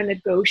about how to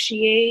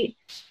negotiate,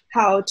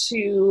 how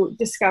to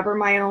discover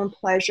my own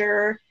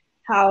pleasure,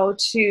 how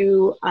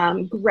to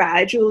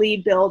gradually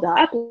build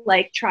up,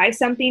 like try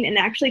something and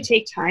actually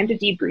take time to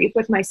debrief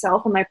with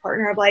myself and my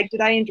partner of like,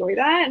 did I enjoy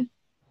that?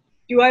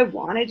 Do I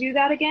want to do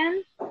that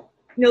again?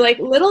 Like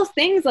little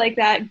things like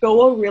that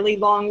go a really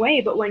long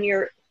way. But when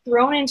you're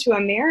thrown into a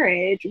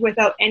marriage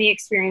without any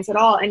experience at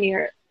all, and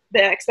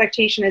the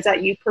expectation is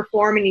that you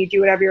perform and you do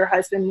whatever your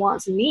husband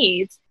wants and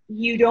needs,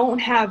 you don't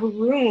have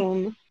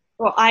room.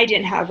 Well, I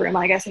didn't have room.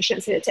 I guess I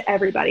shouldn't say it to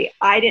everybody.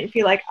 I didn't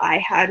feel like I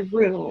had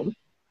room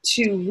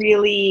to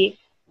really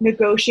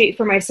negotiate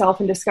for myself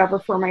and discover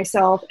for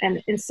myself.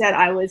 And instead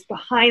I was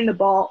behind the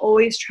ball,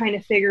 always trying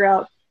to figure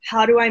out,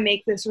 how do I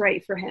make this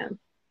right for him?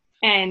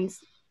 And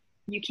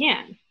you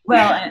can.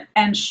 Well,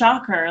 and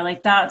shocker,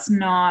 like that's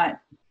not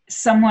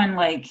someone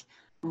like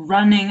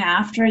running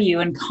after you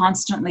and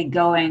constantly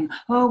going,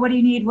 oh, what do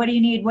you need? What do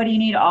you need? What do you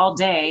need all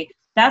day?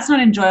 That's not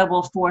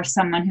enjoyable for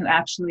someone who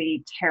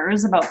actually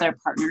cares about their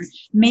partner.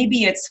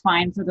 Maybe it's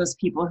fine for those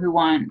people who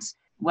want,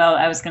 well,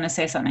 I was going to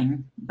say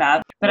something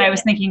bad, but I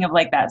was thinking of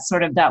like that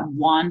sort of that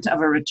want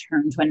of a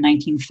return to a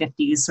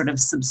 1950s sort of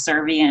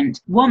subservient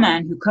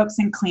woman who cooks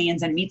and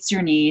cleans and meets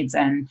your needs.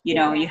 And, you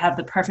know, you have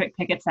the perfect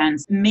picket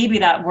fence. Maybe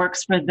that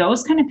works for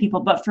those kind of people.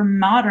 But for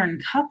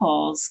modern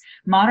couples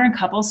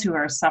who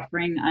are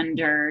suffering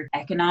under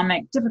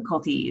economic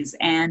difficulties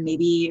and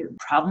maybe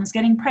problems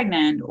getting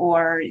pregnant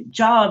or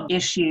job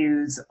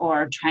issues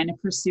or trying to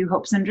pursue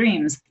hopes and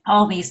dreams,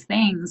 all these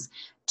things,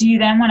 do you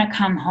then want to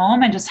come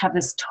home and just have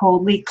this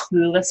totally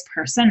clueless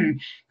person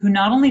who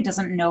not only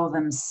doesn't know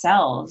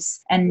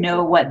themselves and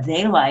know what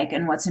they like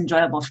and what's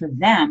enjoyable for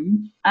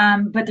them,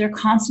 but they're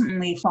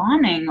constantly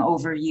fawning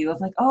over you of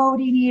like, oh, what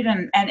do you need?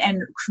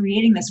 And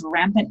creating this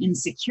rampant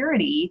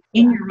insecurity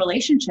in your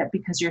relationship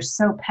because you're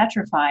so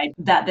petrified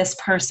that this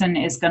person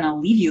is going to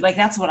leave you. Like,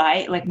 that's what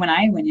when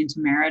I went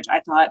into marriage,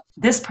 I thought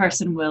this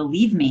person will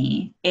leave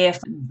me if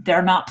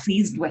they're not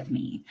pleased with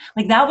me.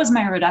 Like, that was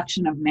my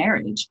reduction of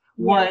marriage.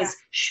 Was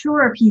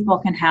sure, people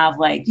can have,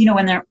 like, you know,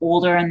 when they're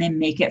older and they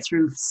make it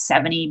through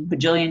 70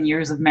 bajillion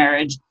years of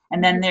marriage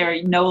and then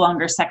they're no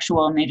longer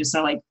sexual and they just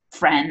are like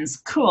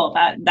friends. Cool.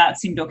 That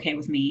seemed okay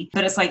with me.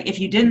 But it's like, if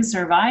you didn't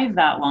survive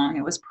that long,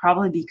 it was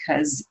probably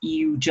because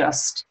you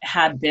just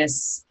had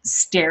this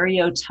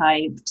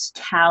stereotyped,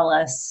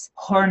 callous,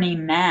 horny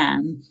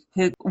man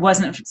who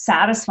wasn't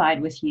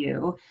satisfied with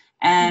you.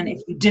 And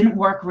if you didn't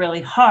work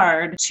really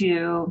hard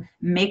to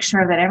make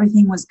sure that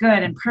everything was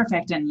good and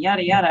perfect and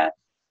yada, yada,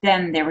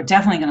 then they were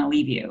definitely going to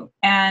leave you.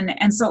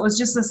 And so it was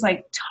just this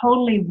like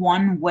totally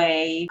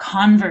one-way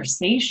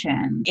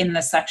conversation in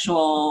the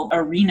sexual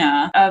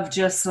arena of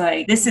just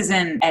like, this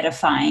isn't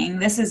edifying.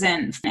 This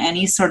isn't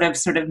any sort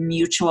of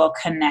mutual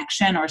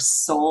connection or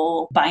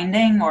soul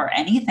binding or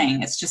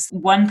anything. It's just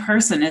one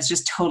person is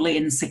just totally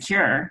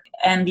insecure.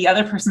 And the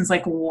other person's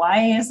like,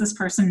 why is this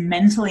person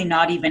mentally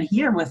not even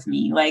here with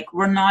me? Like,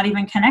 we're not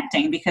even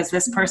connecting because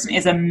this person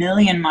is a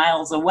million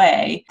miles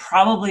away,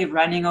 probably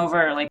running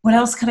over, like, what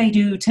else could I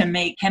do to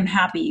make him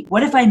happy?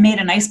 What if I made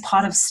a nice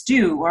pot of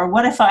stew? Or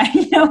what if I,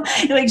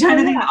 like trying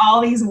to think of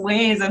all these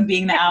ways of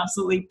being the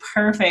absolutely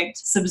perfect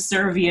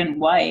subservient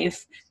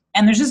wife.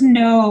 And there's just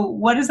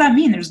what does that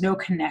mean? There's no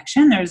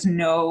connection. There's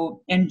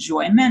no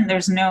enjoyment.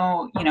 There's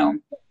no,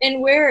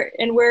 And where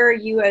are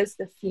you as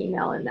the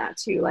female in that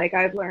too? Like,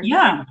 I've learned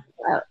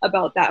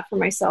about that for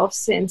myself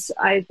since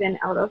I've been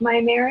out of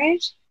my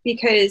marriage,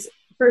 because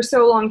for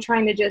so long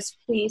trying to just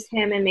please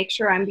him and make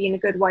sure I'm being a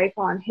good wife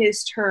on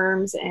his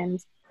terms and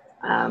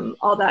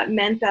all that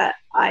meant that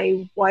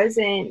I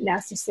wasn't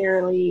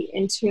necessarily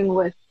in tune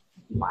with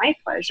my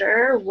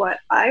pleasure, what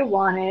I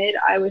wanted.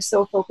 I was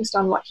so focused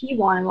on what he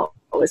wanted, what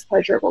was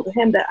pleasurable to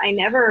him, that I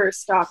never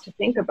stopped to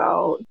think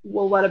about,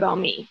 well, what about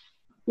me?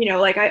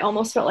 Like, I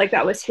almost felt like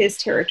that was his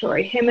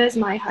territory. Him as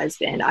my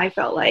husband, I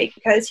felt like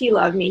because he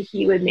loved me,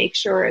 he would make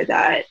sure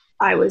that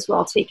I was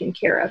well taken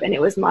care of. And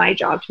it was my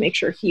job to make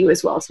sure he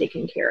was well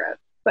taken care of.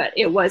 But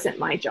it wasn't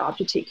my job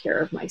to take care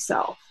of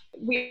myself.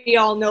 We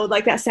all know,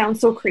 like, that sounds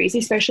so crazy,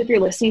 especially if you're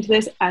listening to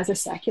this as a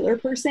secular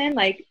person.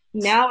 Like,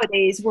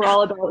 nowadays, we're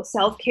all about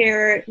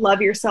self-care,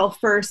 love yourself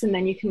first, and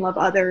then you can love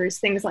others,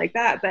 things like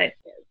that. But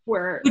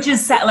which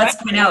is, let's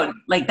point out,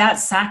 like,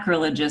 that's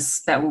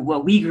sacrilegious, that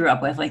what we grew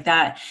up with, like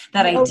that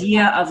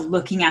idea of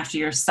looking after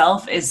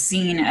yourself is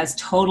seen as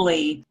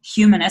totally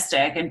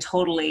humanistic and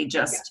totally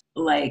just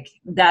like,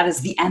 that is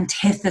the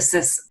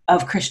antithesis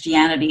of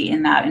Christianity.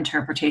 In that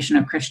interpretation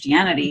of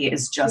Christianity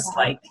is just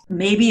like,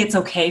 maybe it's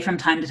okay from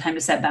time to time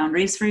to set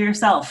boundaries for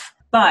yourself.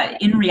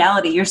 But in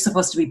reality, you're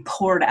supposed to be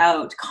poured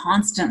out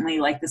constantly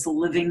like this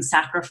living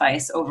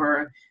sacrifice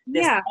over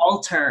this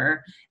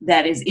altar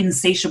that is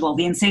insatiable,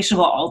 the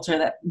insatiable altar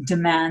that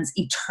demands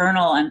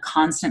eternal and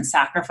constant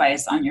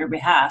sacrifice on your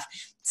behalf.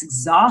 It's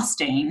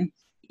exhausting.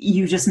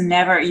 You just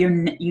never, you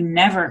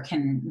never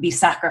can be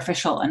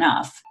sacrificial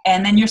enough.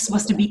 And then you're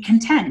supposed to be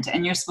content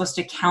and you're supposed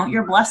to count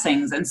your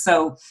blessings. And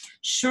so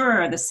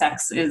sure, the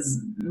sex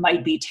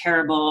might be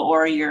terrible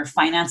or your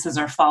finances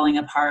are falling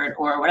apart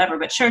or whatever,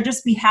 but sure,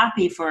 just be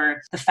happy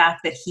for the fact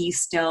that he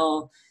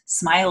still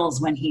smiles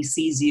when he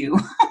sees you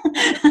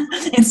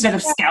instead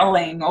of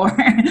scowling, or,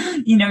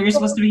 you're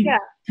supposed to be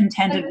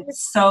contented with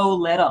so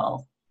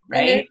little.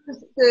 Right. And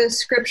the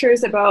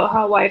scriptures about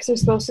how wives are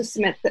supposed to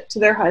submit to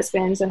their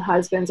husbands and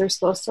husbands are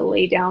supposed to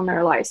lay down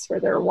their lives for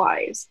their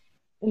wives.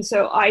 And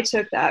so I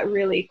took that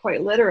really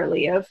quite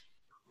literally of,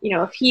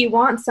 if he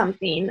wants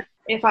something,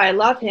 if I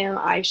love him,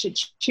 I should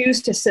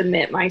choose to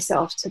submit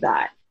myself to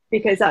that,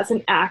 because that's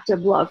an act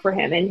of love for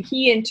him. And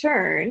he in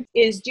turn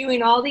is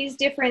doing all these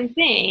different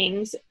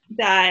things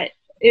that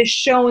is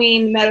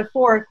showing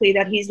metaphorically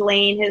that he's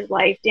laying his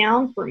life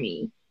down for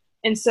me.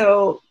 And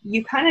so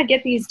you kind of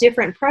get these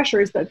different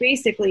pressures, but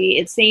basically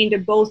it's saying to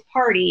both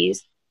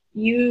parties,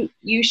 you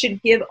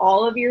should give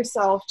all of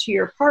yourself to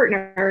your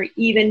partner,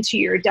 even to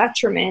your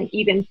detriment,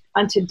 even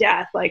unto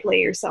death, like lay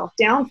yourself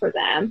down for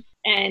them.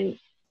 And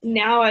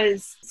now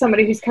as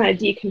somebody who's kind of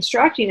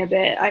deconstructing a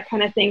bit, I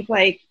kind of think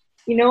like,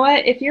 you know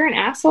what? If you're an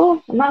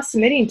asshole, I'm not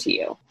submitting to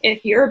you.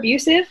 If you're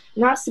abusive,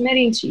 I'm not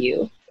submitting to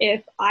you.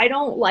 If I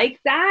don't like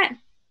that,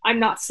 I'm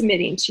not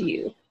submitting to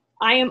you.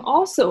 I am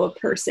also a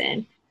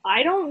person.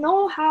 I don't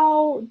know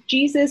how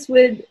Jesus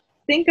would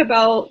think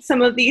about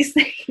some of these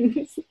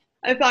things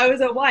if I was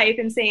a wife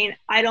and saying,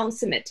 I don't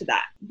submit to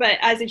that. But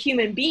as a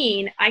human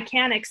being, I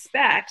can't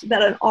expect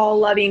that an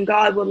all-loving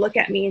God would look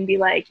at me and be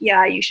like,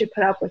 yeah, you should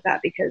put up with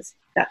that because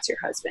that's your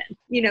husband.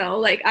 You know,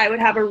 like I would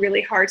have a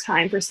really hard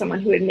time for someone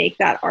who would make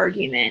that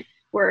argument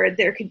where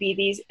there could be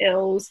these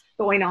ills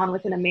going on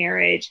within a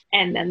marriage.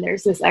 And then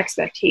there's this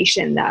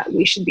expectation that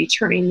we should be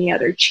turning the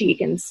other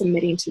cheek and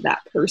submitting to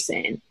that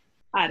person.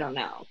 I don't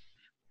know.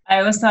 I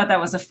always thought that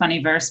was a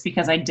funny verse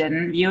because I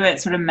didn't view it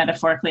sort of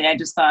metaphorically. I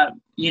just thought,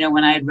 you know,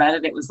 when I had read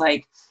it, it was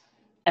like,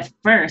 at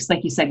first,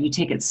 like you said, you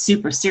take it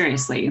super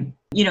seriously.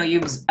 You know,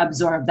 you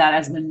absorb that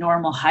as the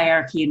normal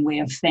hierarchy and way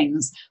of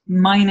things,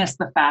 minus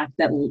the fact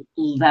that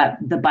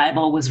the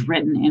Bible was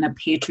written in a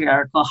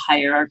patriarchal,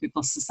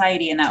 hierarchical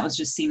society, and that was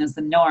just seen as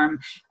the norm.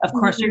 Of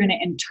course, you're going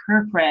to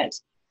interpret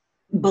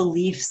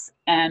beliefs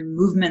and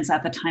movements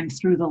at the time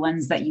through the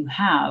lens that you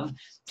have.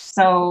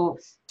 So,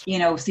 you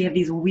know, so you have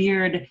these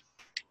weird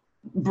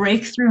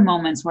breakthrough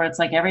moments where it's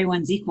like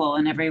everyone's equal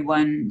and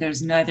everyone,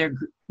 there's neither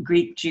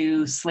Greek,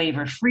 Jew, slave,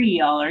 or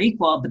free, all are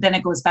equal. But then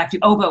it goes back to,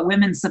 oh, but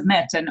women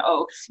submit. And,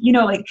 oh, you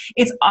know, like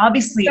it's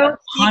obviously a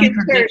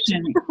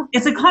contradiction.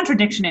 It's a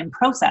contradiction in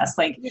process.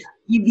 Like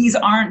these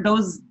aren't,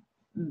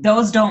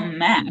 those don't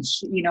match.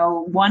 You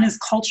know, one is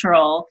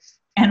cultural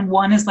and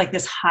one is like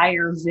this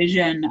higher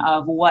vision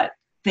of what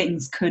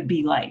things could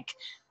be like.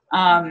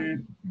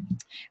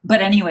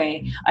 But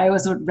anyway, I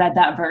always read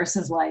that verse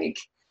as like,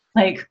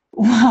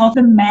 well,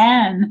 the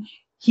man,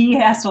 he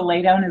has to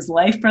lay down his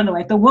life for the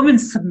wife. The woman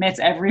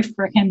submits every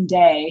freaking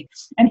day.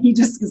 And he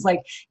just is like,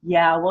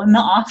 yeah, well, in the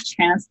off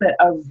chance that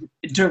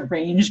a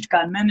deranged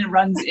gunman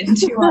runs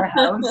into our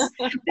house,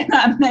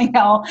 I'm like,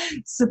 I'll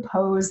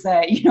suppose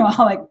that, you know,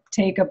 I'll like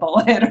take a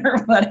bullet or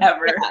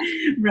whatever,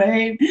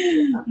 right?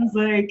 I was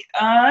like,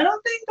 I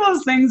don't think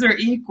those things are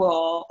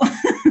equal.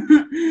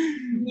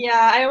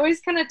 Yeah, I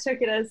always kind of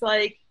took it as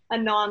like a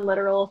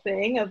non-literal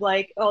thing of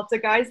like, oh, if the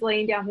guy's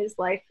laying down his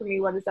life for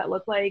me, what does that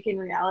look like? In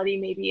reality,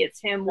 maybe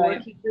it's him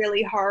working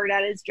really hard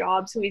at his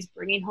job, so he's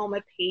bringing home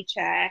a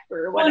paycheck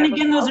or whatever. Well, and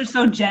again, those are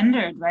so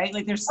gendered, right?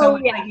 Like there's so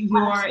like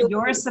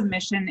your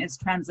submission is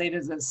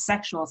translated as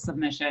sexual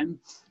submission.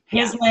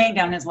 His laying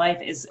down his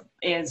life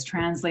is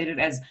translated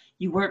as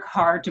you work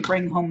hard to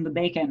bring home the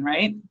bacon,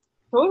 right?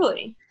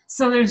 Totally.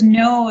 So there's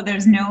no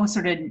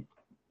sort of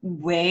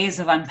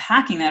ways of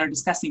unpacking that or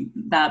discussing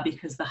that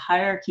because the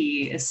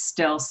hierarchy is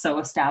still so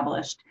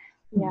established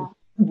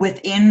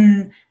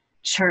within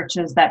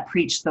churches that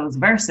preach those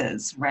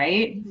verses,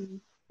 right?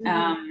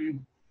 Mm-hmm.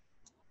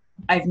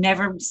 I've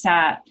never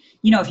sat,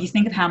 you know, if you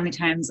think of how many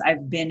times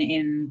I've been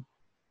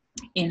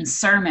in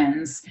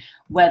sermons,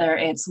 whether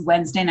it's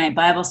Wednesday night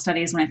Bible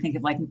studies, when I think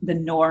of like the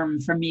norm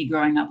for me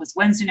growing up was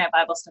Wednesday night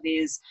Bible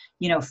studies,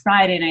 you know,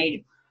 Friday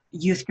night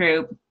youth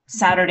group,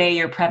 Saturday,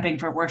 you're prepping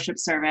for worship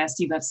service.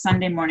 You've got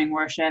Sunday morning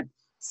worship,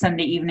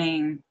 Sunday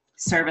evening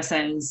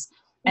services,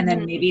 and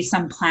then maybe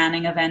some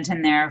planning event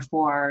in there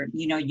for,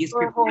 you know, youth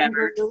group or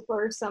whatever. Group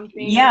or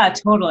something. Yeah,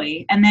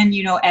 totally. And then,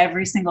 you know,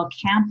 every single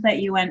camp that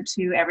you went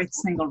to, every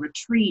single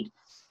retreat,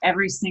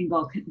 every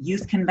single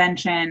youth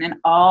convention, and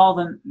all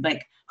the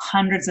like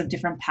hundreds of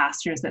different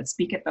pastors that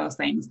speak at those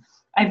things.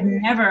 I've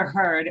never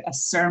heard a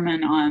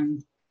sermon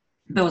on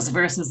those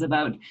verses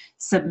about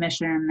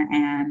submission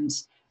and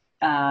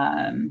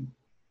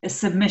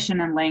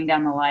submission and laying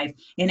down the life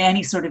in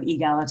any sort of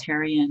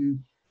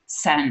egalitarian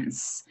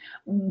sense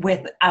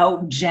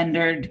without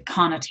gendered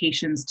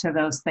connotations to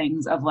those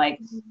things of like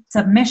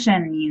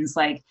submission means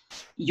like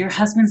your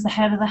husband's the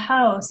head of the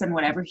house and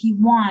whatever he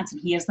wants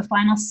and he has the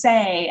final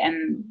say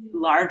and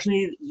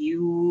largely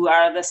you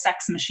are the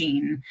sex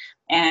machine.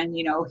 And,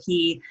 you know,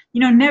 he, you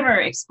know,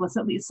 never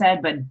explicitly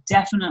said, but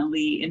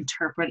definitely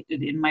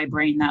interpreted in my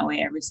brain that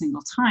way every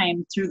single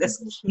time through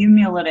this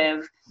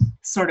cumulative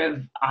sort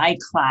of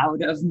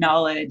iCloud of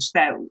knowledge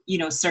that, you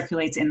know,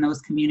 circulates in those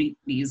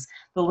communities,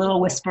 the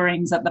little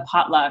whisperings at the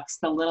potlucks,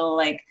 the little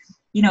like,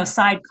 you know,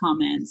 side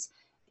comments.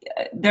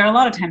 There are a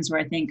lot of times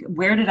where I think,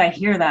 where did I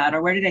hear that?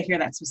 Or where did I hear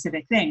that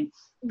specific thing?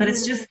 But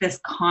it's just this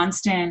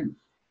constant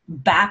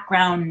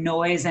background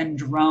noise and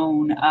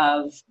drone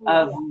of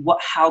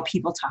how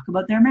people talk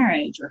about their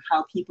marriage or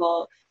how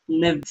people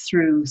lived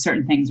through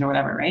certain things or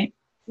whatever, right?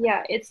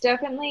 Yeah, it's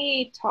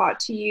definitely taught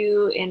to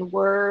you in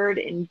word,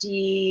 in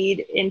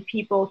deed, in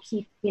people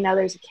keeping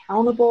others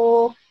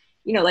accountable.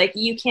 You know, like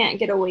you can't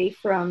get away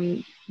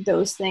from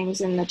those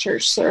things in the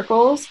church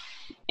circles.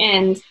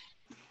 And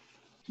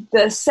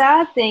the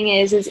sad thing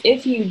is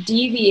if you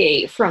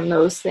deviate from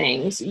those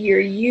things, you're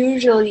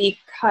usually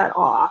cut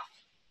off.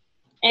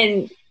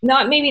 And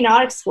maybe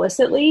not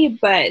explicitly,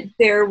 but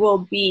there will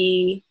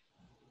be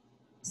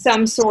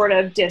some sort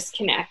of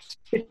disconnect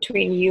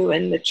between you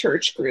and the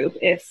church group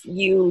if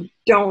you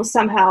don't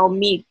somehow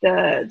meet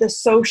the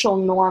social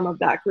norm of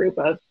that group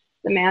of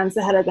the man's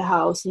the head of the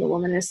house and the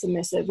woman is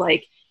submissive.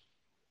 Like,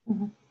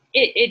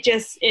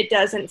 it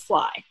doesn't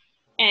fly.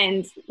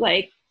 And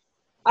like,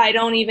 I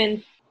don't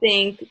even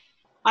think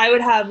I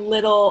would have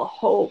little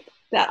hope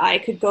that I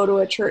could go to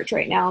a church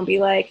right now and be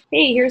like,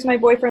 hey, here's my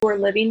boyfriend. We're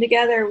living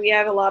together. We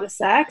have a lot of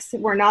sex.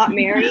 We're not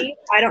married.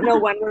 I don't know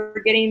when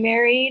we're getting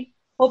married.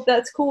 Hope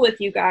that's cool with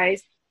you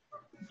guys.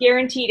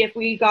 Guaranteed, if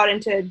we got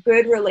into a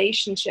good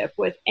relationship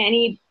with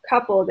any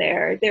couple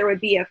there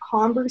would be a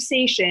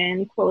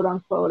conversation, quote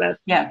unquote, of,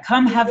 yeah,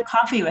 come have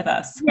coffee with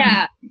us.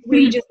 Yeah,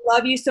 we just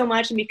love you so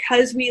much. And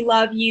because we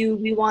love you,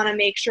 we want to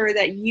make sure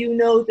that you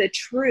know the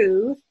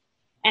truth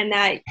and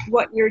that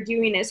what you're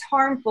doing is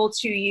harmful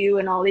to you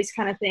and all these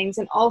kind of things.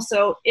 And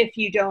also, if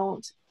you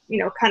don't,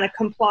 kind of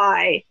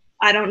comply,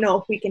 I don't know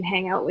if we can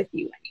hang out with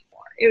you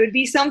anymore. It would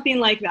be something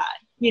like that,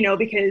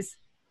 because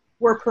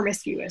we're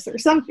promiscuous or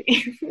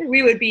something.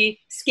 We would be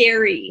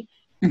scary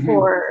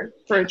for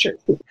a church.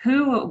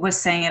 Who was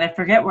saying it? I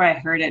forget where I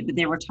heard it, but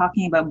they were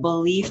talking about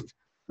belief,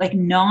 like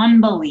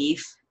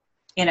non-belief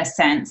in a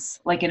sense,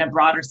 like in a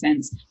broader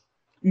sense,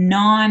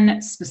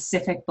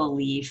 non-specific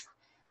belief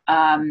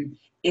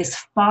is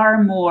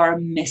far more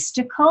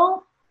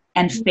mystical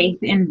and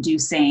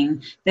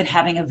faith-inducing than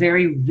having a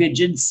very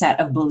rigid set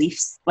of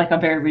beliefs, like a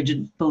very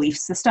rigid belief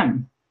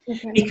system.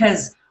 Okay.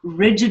 Because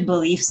rigid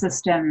belief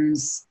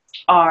systems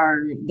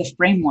are the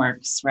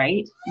frameworks,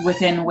 right,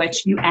 within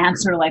which you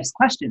answer life's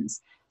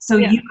questions. So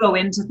you go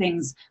into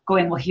things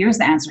going, well, here's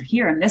the answer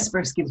here, and this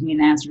verse gives me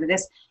an answer to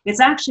this. It's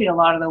actually a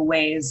lot of the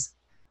ways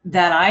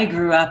that I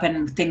grew up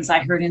and things I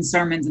heard in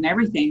sermons and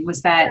everything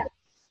was that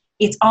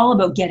it's all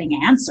about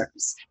getting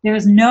answers.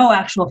 There's no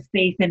actual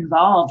faith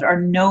involved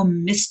or no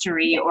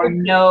mystery or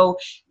no,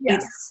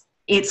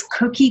 it's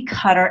cookie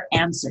cutter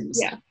answers.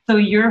 Yeah. So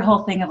your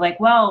whole thing of like,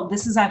 well,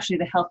 this is actually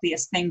the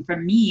healthiest thing for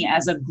me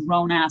as a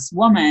grown ass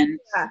woman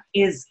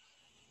is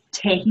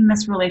taking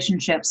this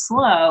relationship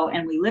slow,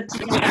 and we live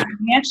together.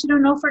 We actually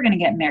don't know if we're going to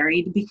get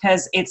married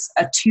because it's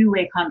a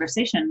two-way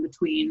conversation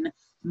between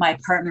my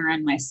partner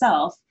and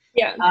myself.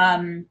 Yeah.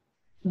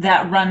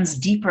 That runs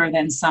deeper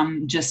than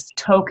some just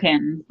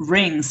token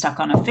ring stuck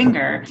on a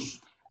finger.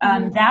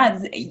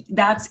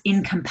 That's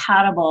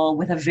incompatible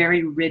with a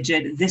very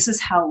rigid, this is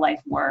how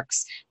life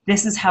works.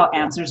 This is how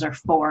answers are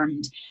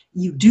formed.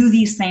 You do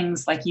these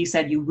things, like you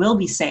said, you will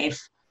be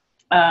safe.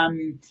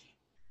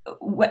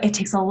 It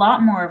takes a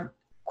lot more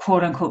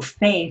quote unquote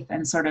faith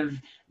and sort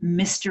of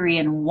mystery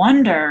and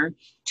wonder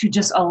to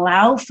just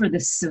allow for the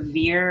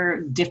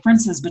severe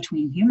differences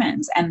between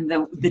humans and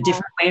the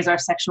different ways our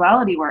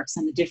sexuality works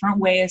and the different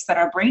ways that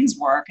our brains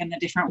work and the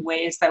different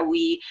ways that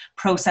we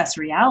process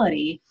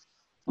reality.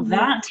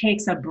 That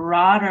takes a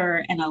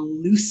broader and a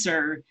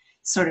looser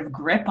sort of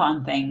grip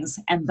on things,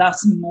 and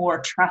thus more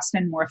trust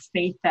and more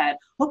faith that,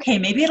 okay,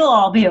 maybe it'll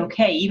all be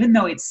okay, even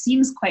though it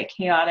seems quite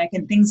chaotic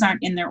and things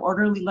aren't in their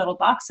orderly little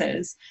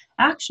boxes.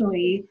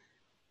 Actually,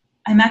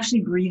 I'm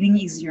actually breathing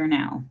easier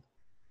now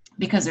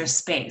because there's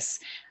space.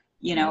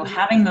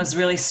 Having those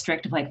really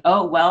strict like,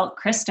 oh, well,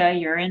 Krista,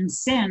 you're in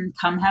sin.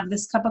 Come have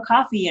this cup of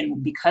coffee.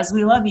 And because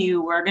we love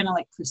you, we're going to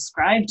like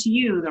prescribe to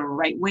you the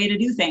right way to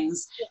do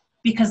things.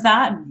 Because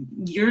that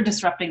you're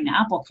disrupting the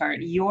apple cart.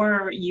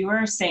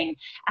 You're saying,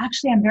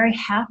 actually, I'm very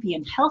happy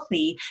and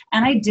healthy,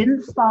 and I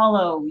didn't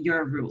follow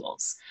your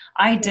rules.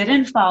 I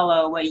didn't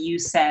follow what you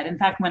said. In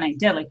fact, when I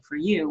did, like for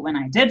you, when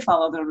I did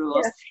follow the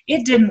rules,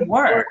 it didn't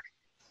work.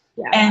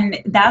 Yeah.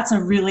 And that's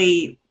a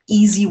really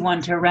easy one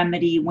to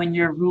remedy when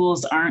your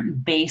rules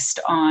aren't based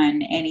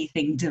on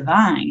anything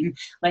divine.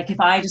 Like if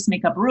I just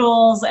make up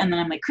rules and then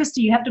I'm like, Krista,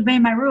 you have to obey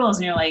my rules.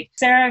 And you're like,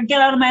 Sarah,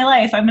 get out of my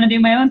life. I'm going to do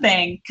my own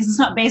thing because it's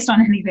not based on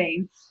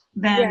anything.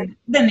 Then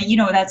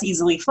that's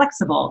easily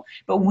flexible.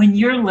 But when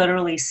you're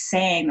literally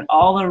saying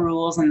all the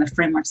rules and the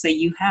frameworks that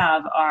you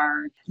have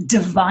are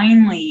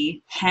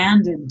divinely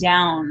handed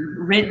down,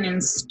 written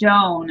in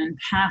stone and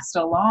passed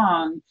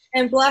along.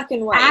 And black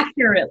and white.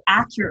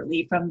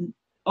 Accurately from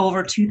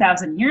over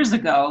 2,000 years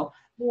ago,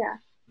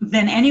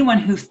 then anyone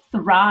who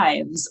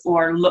thrives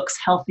or looks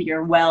healthy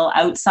or well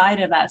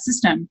outside of that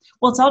system,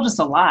 well, it's all just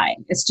a lie.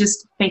 It's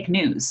just fake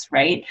news,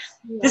 right?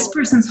 Yeah. This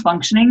person's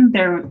functioning.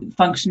 They're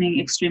functioning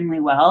extremely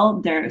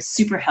well. They're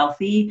super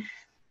healthy.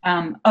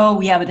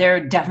 But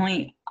they're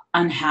definitely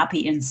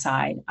unhappy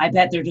inside. I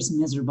bet they're just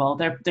miserable.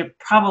 They're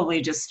probably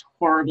just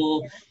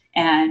horrible,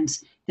 and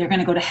they're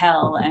going to go to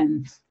hell.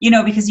 And,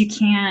 because you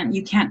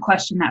can't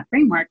question that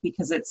framework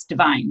because it's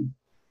divine.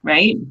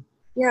 Right?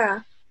 Yeah.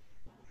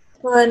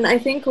 Well, and I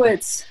think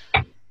what's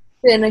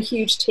been a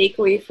huge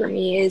takeaway for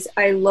me is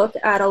I look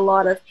at a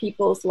lot of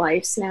people's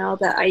lives now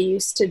that I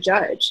used to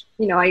judge.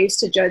 I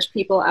used to judge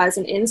people as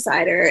an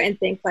insider and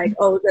think like,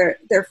 oh,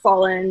 they're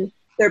fallen,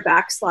 they're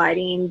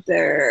backsliding,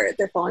 they're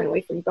falling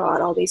away from God,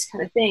 all these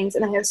kind of things.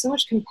 And I have so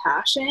much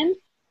compassion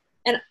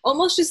and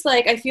almost just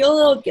like I feel a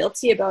little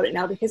guilty about it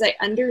now because I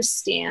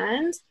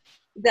understand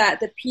that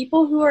the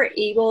people who are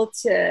able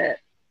to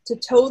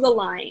toe the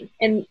line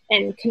and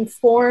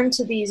conform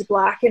to these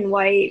black and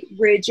white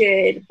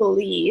rigid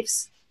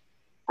beliefs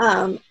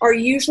are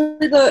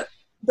usually the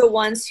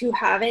ones who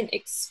haven't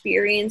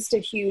experienced a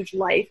huge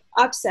life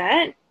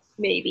upset,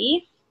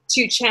 maybe,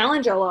 to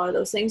challenge a lot of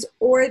those things,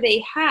 or they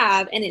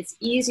have, and it's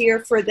easier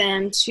for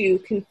them to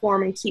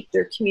conform and keep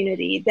their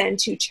community than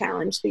to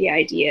challenge the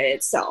idea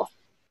itself.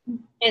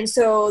 And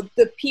so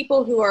the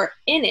people who are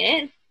in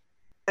it,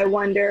 I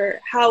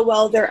wonder how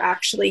well they're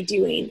actually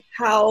doing,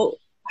 how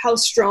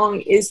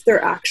strong is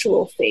their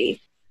actual faith.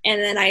 And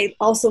then I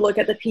also look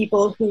at the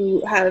people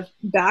who have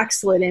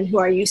backslidden, who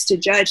I used to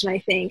judge, and I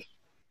think,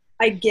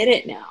 I get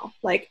it now.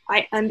 Like,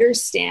 I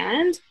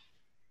understand,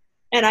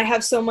 and I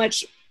have so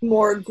much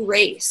more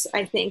grace,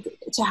 I think,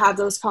 to have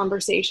those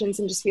conversations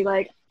and just be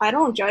like, I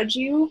don't judge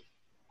you.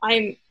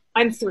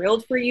 I'm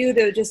thrilled for you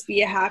to just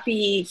be a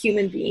happy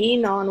human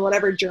being on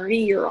whatever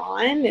journey you're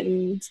on,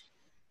 and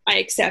I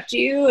accept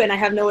you, and I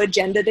have no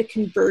agenda to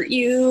convert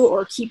you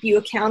or keep you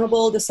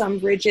accountable to some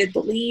rigid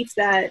belief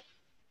that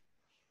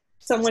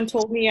someone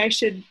told me I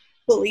should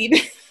believe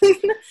in,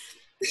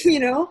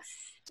 you know?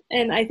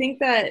 And I think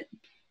that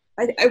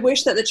I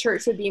wish that the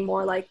church would be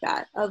more like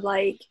that, of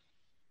like,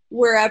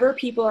 wherever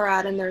people are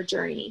at in their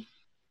journey,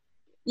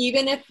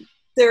 even if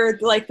they're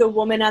like the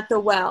woman at the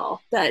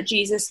well that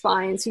Jesus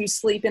finds who's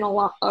sleeping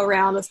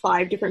around with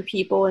 5 different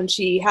people, and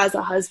she has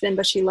a husband,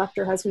 but she left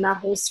her husband, that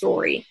whole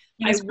story.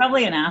 He's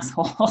probably an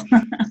asshole.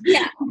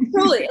 Yeah,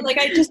 totally. Like,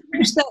 I just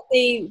wish that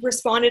they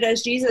responded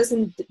as Jesus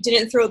and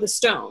didn't throw the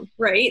stone,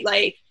 right?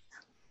 Like,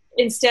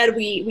 instead,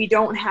 we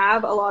don't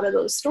have a lot of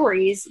those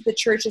stories. The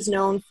church is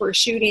known for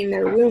shooting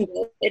their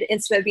wounded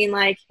instead of being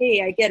like,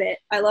 hey, I get it.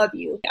 I love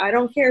you. I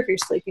don't care if you're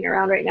sleeping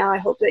around right now. I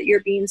hope that you're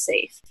being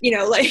safe. You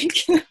know, like,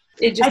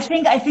 it just...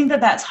 I think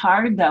that that's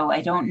hard, though. I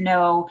don't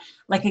know.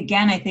 Like,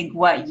 again, I think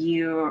what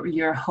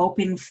you're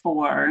hoping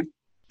for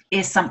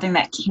is something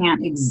that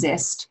can't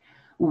exist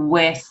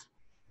with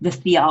the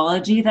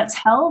theology that's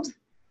held.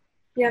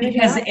 Yeah,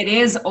 because it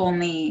is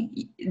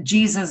only,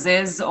 Jesus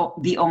is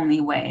the only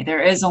way.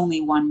 There is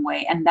only one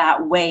way. And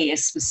that way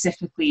is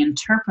specifically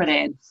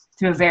interpreted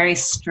through a very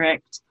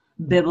strict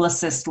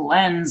biblicist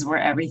lens where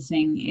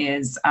everything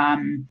is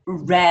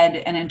read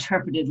and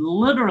interpreted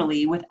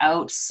literally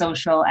without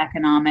social,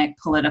 economic,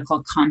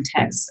 political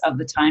context of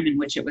the time in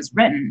which it was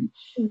written.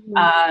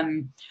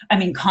 Mm-hmm. I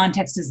mean,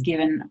 context is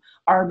given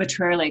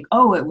arbitrarily, like,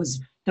 oh, it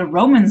was the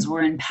Romans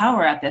were in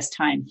power at this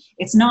time.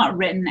 It's not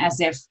written as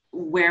if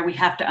where we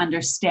have to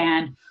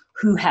understand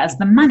who has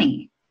the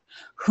money,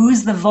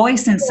 who's the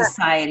voice in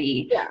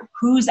society,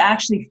 who's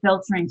actually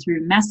filtering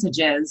through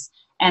messages,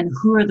 and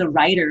who are the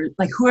writers,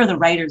 like who are the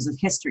writers of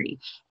history.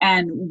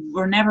 And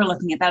we're never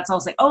looking at that. It's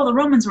always like, oh, the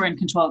Romans were in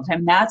control at the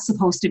time. That's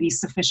supposed to be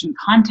sufficient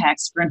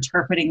context for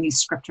interpreting these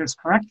scriptures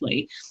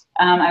correctly.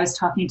 I was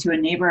talking to a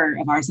neighbor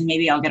of ours, and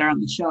maybe I'll get her on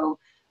the show.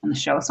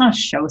 It's not a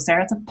show,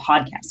 Sarah. It's a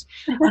podcast.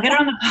 I'll get her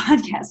on the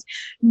podcast.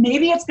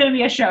 Maybe it's going to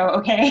be a show,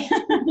 okay?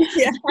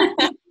 Yeah.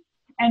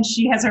 And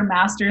she has her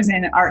master's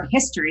in art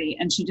history.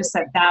 And she just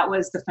said that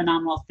was the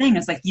phenomenal thing.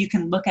 It's like you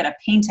can look at a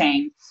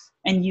painting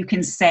and you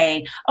can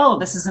say, oh,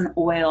 this is an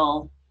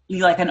oil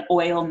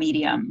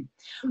medium.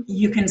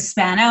 You can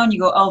span out and you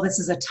go, oh, this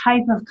is a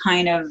type of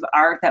kind of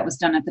art that was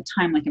done at the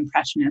time, like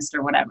Impressionist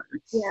or whatever.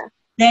 Yeah.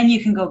 Then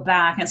you can go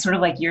back and sort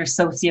of like your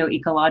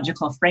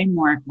socio-ecological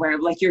framework where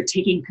like you're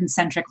taking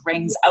concentric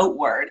rings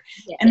outward.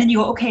 Yeah. And then you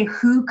go, okay,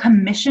 who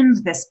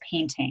commissioned this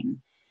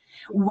painting?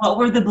 What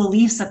were the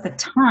beliefs at the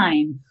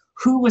time?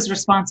 Who was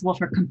responsible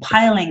for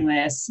compiling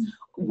this?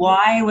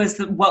 What was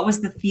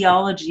the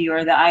theology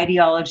or the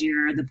ideology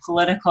or the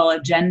political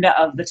agenda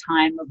of the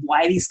time of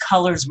why these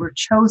colors were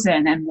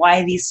chosen and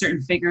why these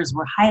certain figures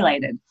were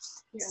highlighted?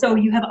 Yeah. So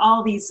you have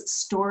all these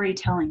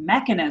storytelling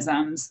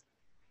mechanisms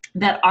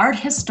that art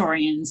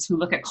historians who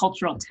look at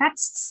cultural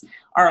texts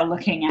are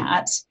looking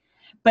at.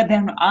 But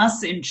then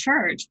us in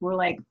church, we're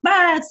like,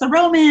 it's the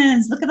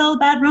Romans. Look at all the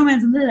bad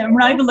Romans. And we're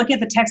not even looking at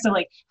the text of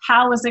like,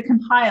 how was it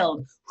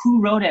compiled?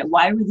 Who wrote it?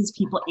 Why were these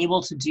people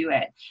able to do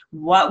it?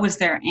 What was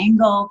their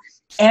angle?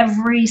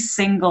 Every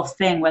single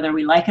thing, whether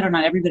we like it or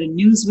not, every bit of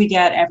news we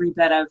get, every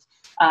bit of,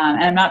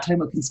 and I'm not talking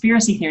about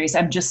conspiracy theories,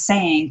 I'm just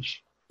saying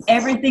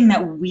everything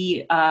that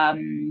we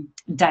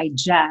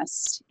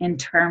digest in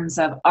terms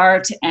of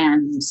art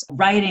and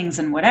writings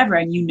and whatever,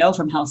 and you know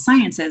from health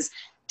sciences,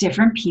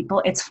 different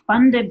people, it's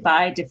funded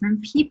by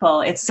different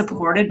people, it's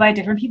supported by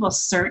different people.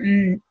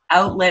 Certain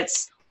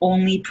outlets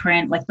only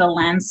print, like the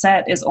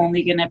Lancet is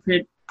only going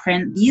to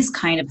print these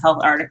kind of health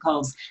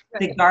articles.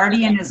 The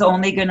Guardian is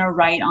only going to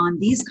write on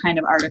these kind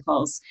of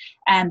articles.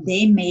 And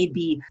they may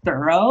be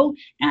thorough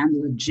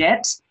and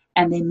legit,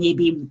 and they may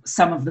be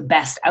some of the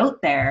best out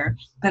there,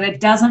 but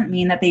it doesn't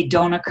mean that they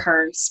don't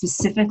occur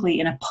specifically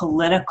in a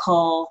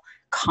political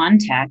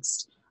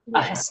context,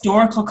 a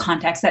historical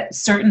context, that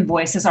certain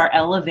voices are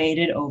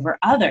elevated over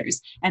others.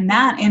 And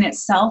that in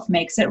itself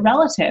makes it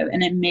relative,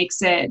 and it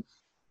makes it,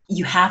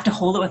 you have to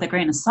hold it with a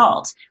grain of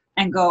salt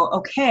and go,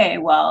 okay,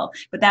 well,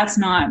 but that's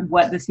not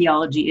what the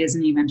theology is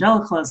in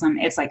evangelicalism.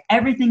 It's like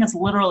everything is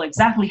literal,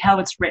 exactly how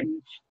it's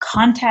written.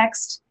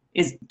 Context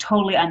is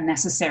totally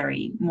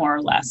unnecessary, more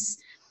or less.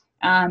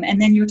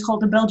 And then you're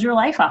told to build your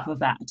life off of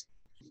that.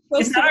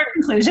 Is that our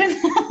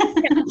conclusion?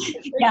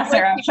 Yeah,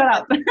 Sarah, shut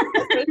up.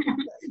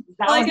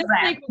 I guess,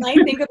 like, when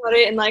I think about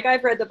it, and like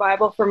I've read the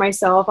Bible for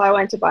myself, I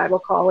went to Bible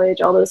college,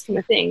 all those kind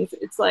of things.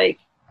 It's like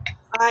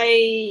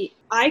I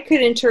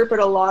could interpret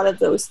a lot of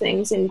those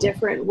things in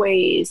different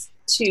ways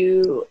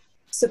to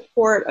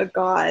support a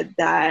God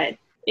that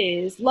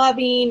is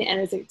loving and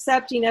is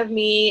accepting of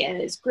me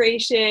and is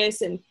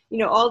gracious and, you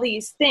know, all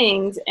these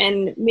things.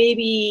 And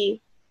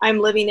maybe I'm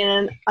living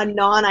in a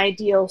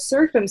non-ideal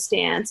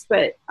circumstance,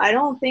 but I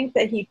don't think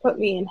that he put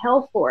me in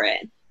hell for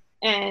it.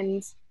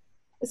 And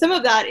some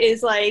of that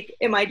is like,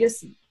 am I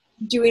just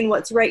doing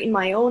what's right in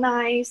my own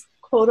eyes,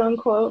 quote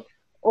unquote,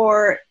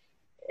 or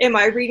am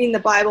I reading the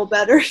Bible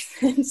better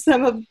than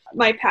some of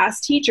my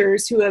past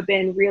teachers who have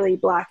been really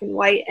black and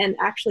white and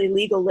actually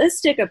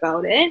legalistic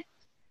about it?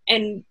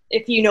 And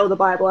if you know the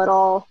Bible at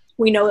all,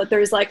 we know that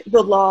there's like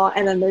the law,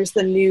 and then there's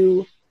the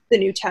New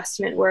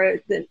Testament, where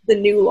the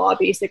new law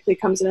basically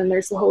comes in, and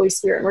there's the Holy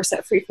Spirit, and we're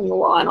set free from the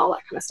law and all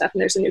that kind of stuff,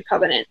 and there's a new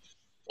covenant.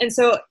 And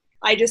so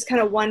I just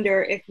kind of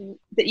wonder if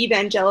the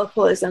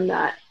evangelicalism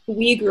that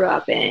we grew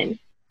up in,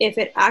 if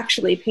it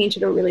actually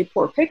painted a really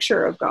poor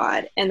picture of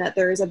God, and that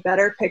there is a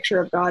better picture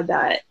of God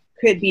that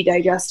could be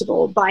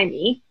digestible by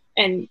me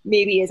and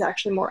maybe is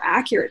actually more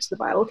accurate to the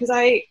Bible. Because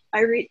I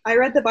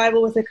read the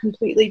Bible with a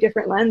completely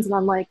different lens, and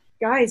I'm like,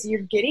 guys, you're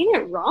getting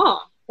it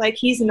wrong. Like,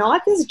 he's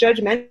not this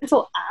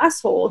judgmental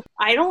asshole.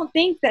 I don't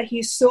think that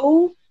he's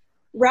so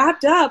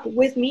wrapped up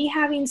with me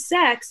having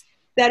sex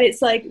that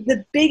it's like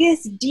the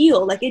biggest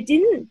deal. Like, did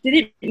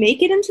it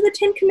make it into the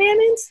 10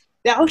 Commandments?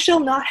 Thou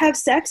shalt not have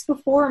sex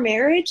before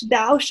marriage.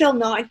 Thou shalt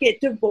not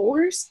get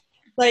divorced.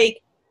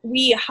 Like,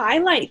 we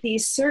highlight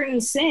these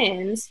certain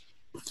sins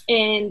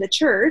in the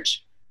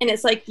church, and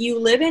it's like you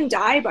live and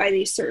die by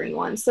these certain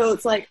ones. So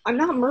it's like, I'm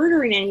not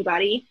murdering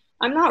anybody.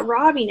 I'm not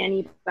robbing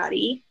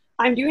anybody.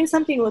 I'm doing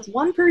something with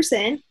one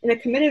person in a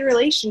committed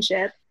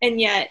relationship,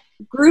 and yet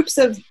groups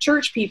of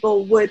church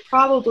people would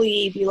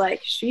probably be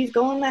like, she's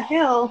going to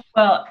hell.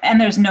 Well, and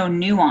there's no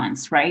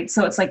nuance, right?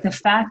 So it's like the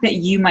fact that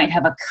you might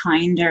have a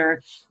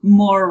kinder,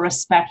 more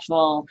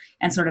respectful,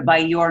 and sort of by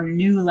your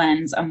new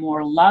lens, a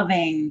more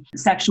loving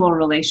sexual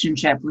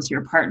relationship with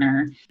your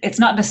partner. It's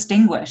not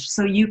distinguished.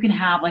 So you can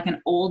have like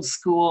an old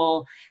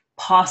school,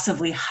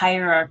 possibly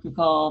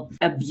hierarchical,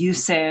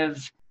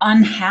 abusive,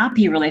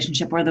 unhappy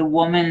relationship where the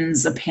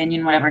woman's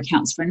opinion, whatever,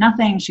 counts for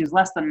nothing. She's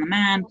less than the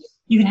man.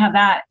 You can have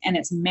that, and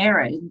it's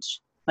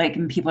marriage. Like,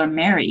 and people are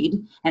married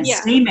and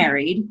stay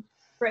married.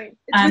 Right.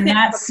 And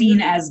that's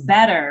seen as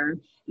better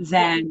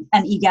than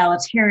an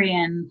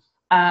egalitarian,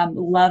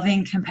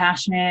 loving,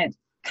 compassionate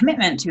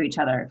commitment to each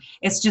other.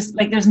 It's just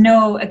like, there's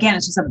no, again,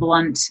 it's just a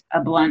blunt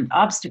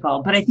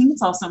obstacle. But I think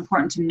it's also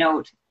important to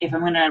note, if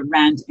I'm going to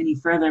rant any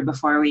further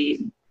before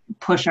we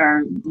push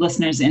our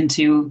listeners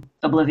into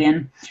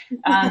oblivion,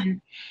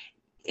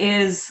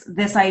 is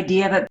this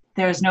idea that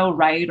there's no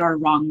right or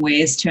wrong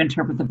ways to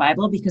interpret the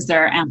Bible, because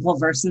there are ample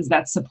verses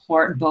that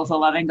support both a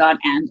loving God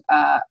and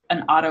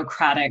an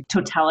autocratic,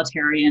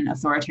 totalitarian,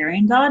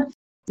 authoritarian God.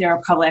 There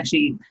are probably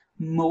actually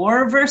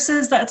more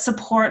verses that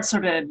support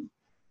sort of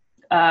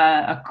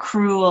a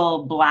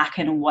cruel black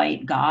and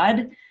white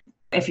God.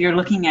 If you're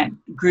looking at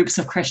groups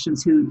of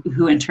Christians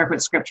who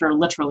interpret scripture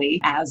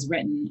literally as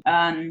written,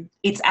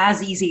 it's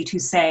as easy to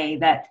say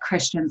that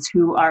Christians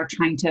who are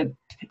trying to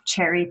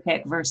cherry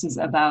pick verses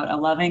about a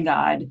loving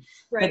God,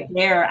 right, that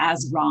they're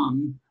as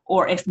wrong,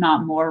 or if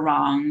not more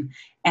wrong,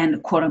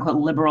 and quote unquote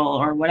liberal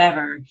or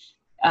whatever,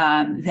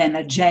 than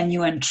a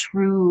genuine,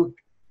 true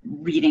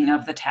reading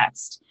of the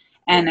text.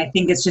 And I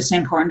think it's just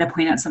important to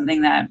point out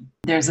something, that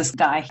there's this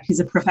guy, he's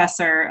a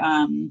professor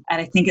at,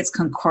 I think it's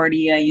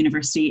Concordia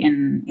University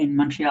in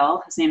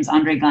Montreal. His name's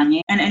André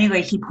Gagné. And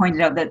anyway, he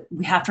pointed out that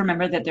we have to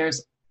remember that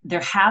there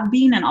have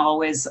been and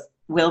always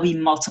will be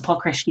multiple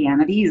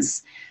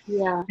Christianities.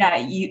 Yeah.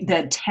 That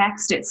the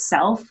text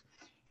itself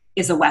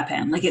is a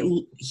weapon. Like,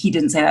 he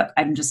didn't say that,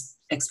 I'm just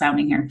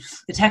expounding here.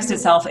 The text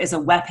itself is a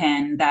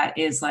weapon that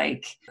is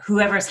like,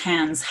 whoever's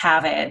hands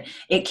have it.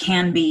 It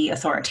can be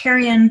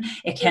authoritarian.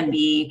 It can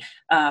be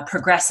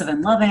progressive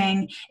and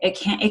loving. It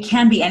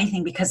can be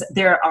anything, because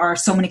there are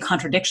so many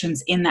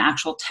contradictions in the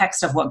actual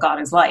text of what God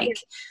is like,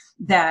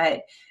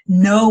 that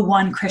no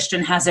one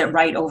Christian has it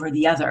right over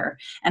the other.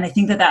 And I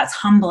think that that's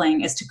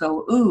humbling, is to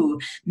go, ooh,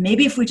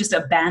 maybe if we just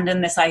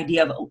abandon this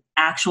idea of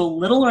actual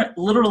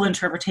literal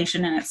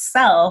interpretation in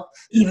itself,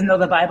 even though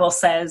the Bible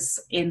says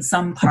in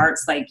some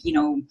parts, like,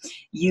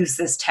 use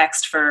this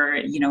text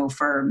for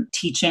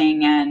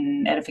teaching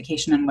and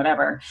edification and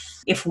whatever.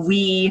 If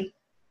we,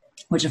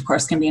 which of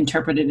course can be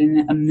interpreted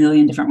in a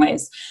million different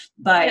ways,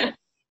 but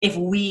if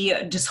we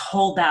just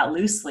hold that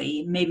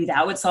loosely, maybe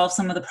that would solve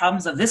some of the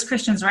problems of this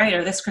Christian's right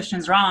or this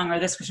Christian's wrong or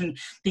this Christian,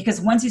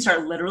 because once you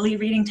start literally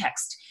reading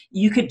text,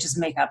 you could just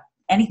make up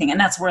anything. And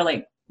that's where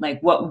like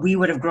what we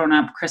would have grown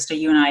up, Krista,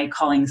 you and I,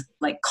 calling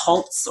like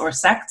cults or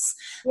sects,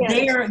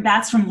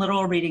 that's from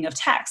literal reading of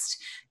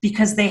text.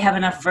 because they have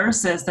enough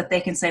verses that they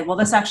can say, well,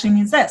 this actually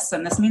means this,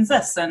 and this means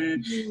this.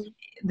 And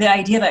the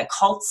idea that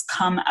cults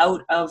come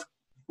out of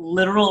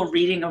literal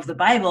reading of the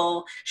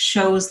Bible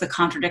shows the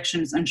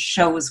contradictions and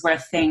shows where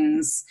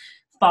things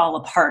fall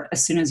apart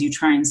as soon as you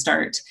try and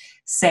start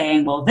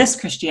saying, well, this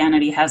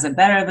Christianity has it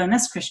better than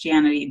this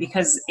Christianity,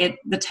 because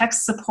the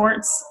text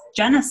supports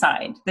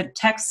genocide. The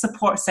text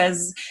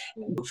says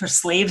for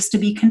slaves to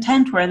be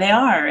content where they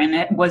are, and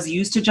it was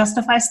used to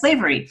justify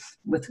slavery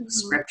with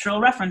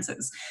scriptural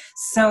references.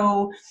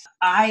 So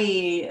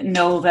I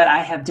know that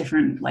I have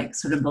different like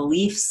sort of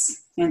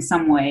beliefs in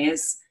some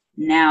ways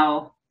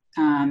now,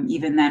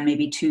 even then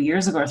maybe 2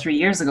 years ago or 3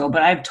 years ago,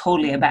 but I've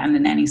totally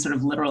abandoned any sort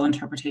of literal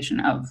interpretation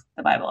of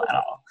the Bible at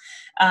all.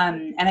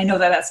 And I know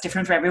that that's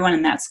different for everyone,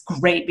 and that's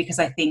great, because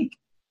I think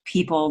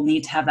people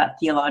need to have that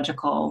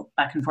theological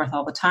back and forth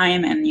all the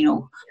time and,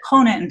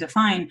 hone it and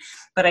define.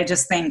 But I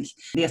just think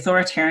the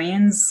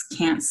authoritarians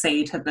can't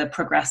say to the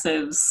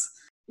progressives,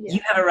 you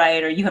have it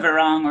right or you have it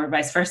wrong, or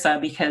vice versa,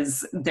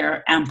 because there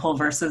are ample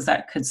verses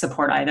that could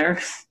support either.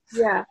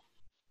 Yeah,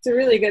 it's a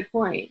really good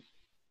point.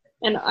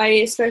 And I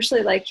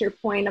especially liked your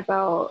point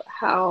about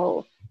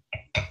how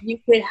you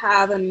could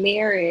have a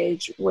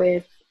marriage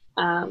with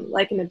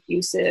like an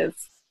abusive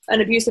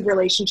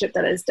relationship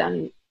that has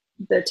done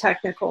the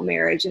technical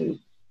marriage and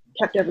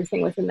kept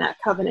everything within that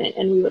covenant.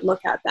 And we would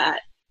look at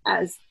that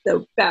as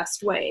the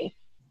best way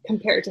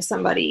compared to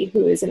somebody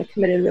who is in a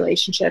committed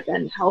relationship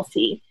and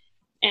healthy.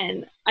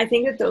 And I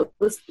think that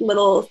those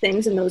little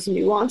things and those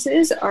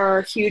nuances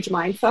are huge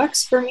mind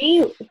fucks for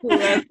me, who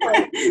have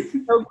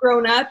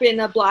grown up in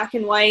a black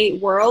and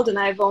white world. And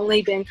I've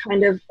only been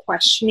kind of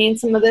questioning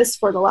some of this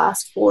for the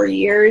last 4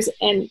 years,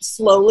 and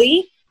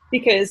slowly,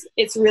 because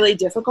it's really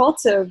difficult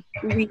to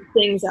read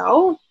things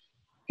out.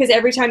 Because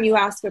every time you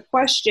ask a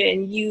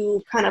question,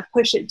 you kind of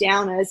push it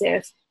down as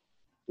if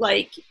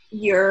like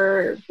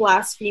you're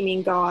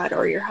blaspheming God,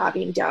 or you're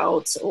having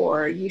doubts,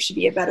 or you should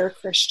be a better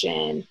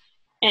Christian.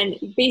 And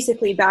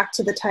basically back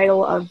to the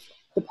title of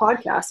the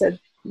podcast, of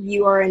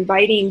you are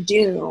inviting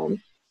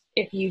doom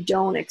if you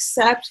don't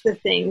accept the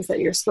things that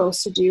you're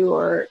supposed to do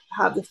or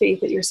have the faith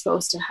that you're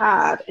supposed to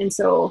have. And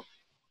so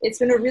it's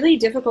been a really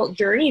difficult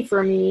journey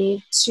for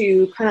me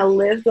to kind of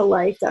live the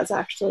life that's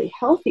actually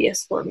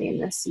healthiest for me in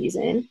this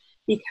season,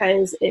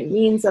 because it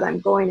means that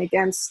I'm going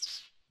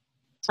against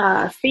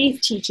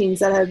faith teachings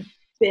that have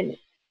been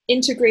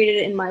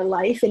integrated in my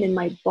life and in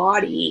my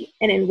body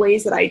and in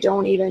ways that I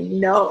don't even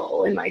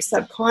know in my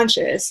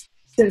subconscious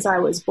since I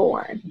was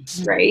born,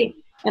 right?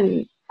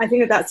 And I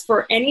think that that's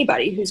for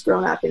anybody who's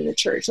grown up in the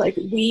church. Like,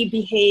 we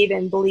behave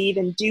and believe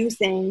and do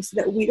things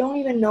that we don't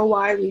even know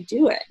why we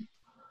do it.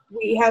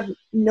 We have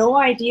no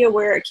idea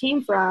where it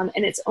came from.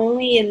 And it's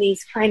only in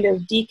these kind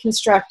of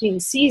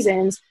deconstructing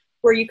seasons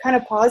where you kind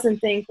of pause and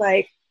think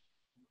like,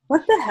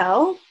 what the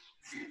hell?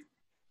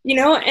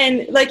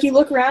 And like you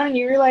look around and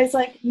you realize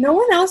like no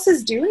one else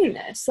is doing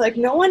this. Like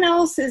no one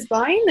else is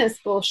buying this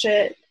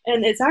bullshit,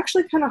 and it's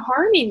actually kind of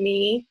harming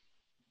me.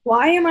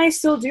 Why am I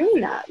still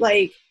doing that?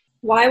 Like,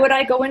 why would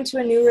I go into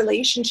a new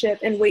relationship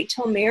and wait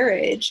till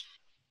marriage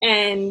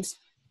and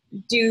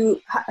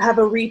have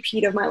a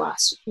repeat of my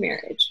last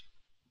marriage?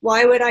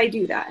 Why would I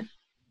do that?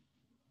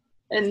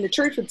 And the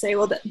church would say,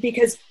 well,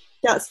 because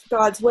that's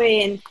God's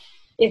way. And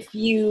if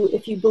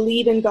you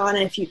believe in God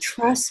and if you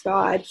trust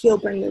God, he'll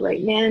bring the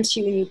right man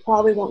to you, and you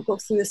probably won't go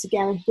through this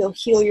again, and he'll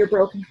heal your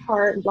broken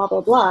heart and blah,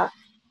 blah, blah.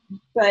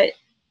 But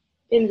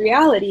in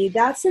reality,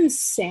 that's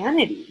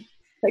insanity.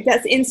 Like,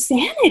 that's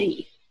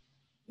insanity.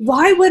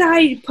 Why would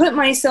I put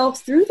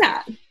myself through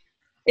that?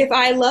 If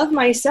I love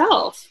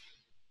myself,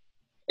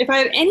 if I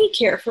have any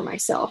care for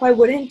myself, I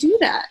wouldn't do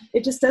that.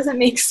 It just doesn't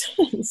make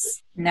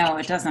sense. No,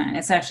 it doesn't.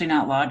 It's actually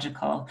not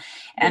logical.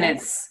 And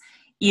it's,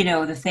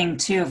 the thing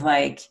too of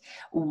like,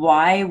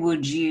 why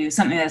would you,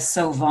 something that's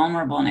so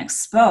vulnerable and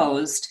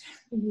exposed,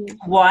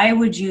 why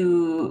would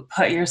you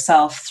put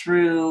yourself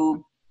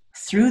through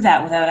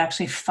that without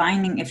actually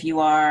finding if you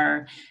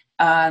are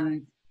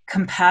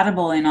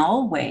compatible in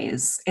all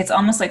ways? It's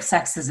almost like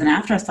sex is an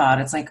afterthought.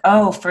 It's like,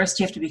 oh, first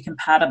you have to be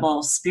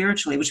compatible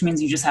spiritually, which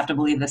means you just have to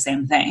believe the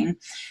same thing.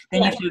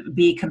 Then you have to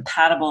be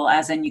compatible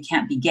as in you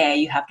can't be gay.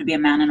 You have to be a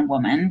man and a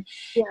woman.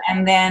 Yeah.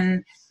 And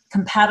then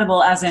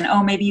compatible as in,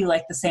 oh, maybe you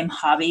like the same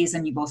hobbies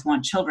and you both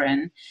want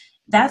children.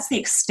 That's the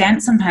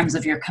extent sometimes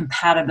of your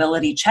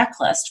compatibility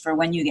checklist for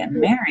when you get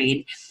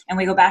married. And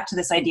we go back to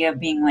this idea of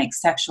being like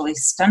sexually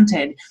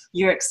stunted.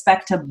 You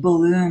expect to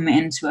bloom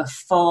into a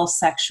full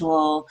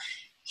sexual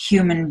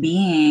human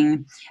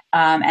being,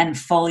 and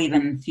full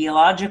even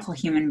theological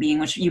human being,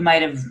 which you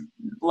might have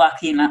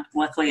luckily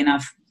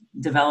enough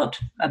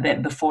developed a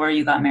bit before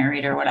you got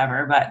married or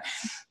whatever. But,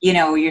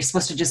 you're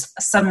supposed to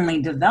just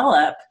suddenly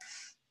develop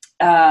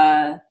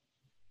a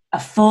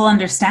full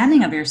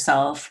understanding of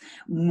yourself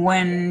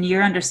when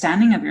your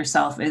understanding of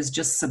yourself is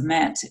just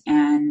submit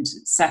and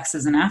sex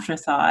is an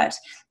afterthought.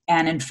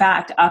 And in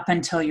fact, up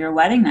until your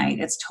wedding night,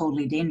 it's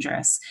totally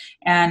dangerous.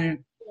 And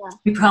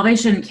we probably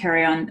shouldn't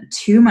carry on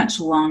too much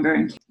longer.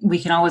 And we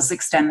can always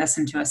extend this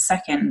into a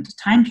second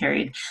time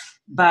period.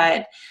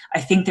 But I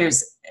think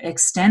there's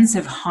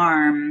extensive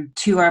harm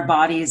to our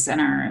bodies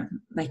and our,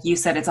 like you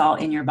said, it's all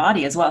in your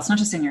body as well. It's not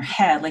just in your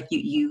head. Like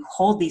you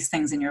hold these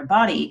things in your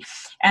body.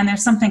 And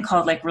there's something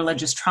called like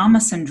religious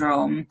trauma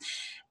syndrome.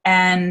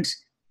 And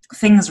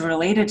things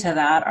related to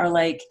that are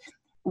like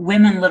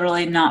women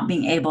literally not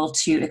being able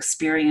to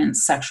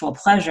experience sexual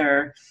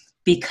pleasure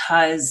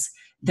because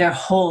their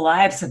whole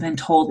lives have been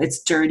told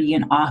it's dirty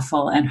and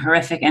awful and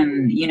horrific,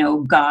 and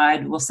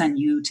God will send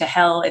you to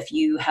hell if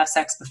you have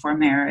sex before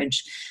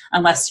marriage,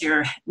 unless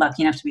you're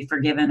lucky enough to be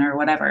forgiven or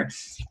whatever.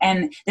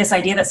 And this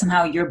idea that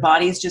somehow your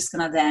body is just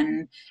going to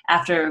then,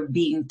 after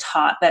being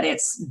taught that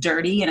it's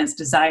dirty and its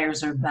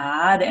desires are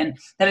bad, and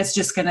that it's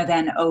just going to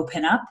then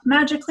open up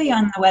magically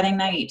on the wedding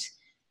night,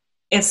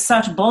 is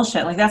such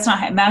bullshit. Like, that's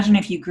not, imagine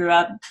if you grew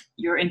up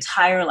your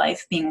entire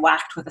life being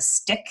whacked with a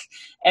stick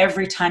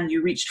every time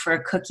you reached for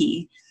a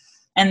cookie.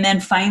 And then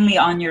finally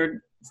on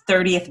your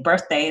 30th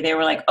birthday, they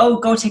were like, oh,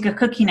 go take a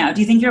cookie now.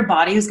 Do you think your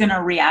body is going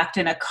to react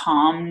in a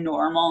calm,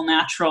 normal,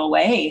 natural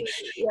way?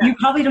 Yeah. You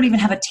probably don't even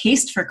have a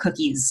taste for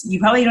cookies. You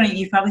probably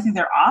think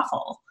they're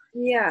awful.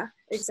 Yeah,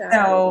 exactly.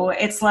 So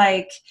it's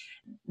like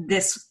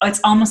this,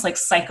 it's almost like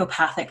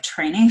psychopathic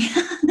training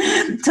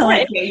to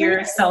like get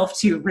yourself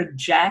to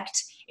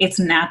reject its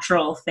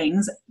natural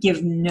things,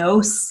 give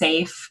no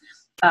safe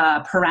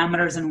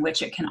parameters in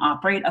which it can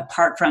operate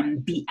apart from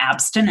be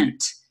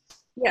abstinent.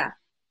 Yeah.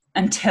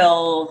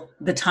 Until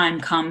the time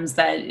comes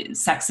that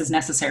sex is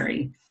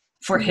necessary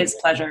for his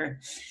pleasure.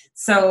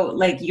 So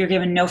like you're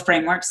given no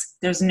frameworks.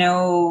 There's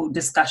no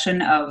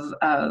discussion of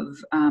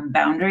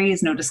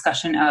boundaries, no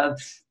discussion of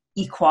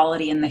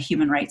equality in the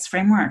human rights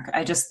framework.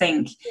 I just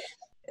think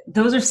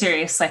those are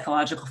serious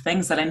psychological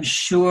things that I'm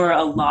sure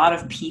a lot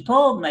of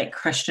people, like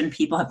Christian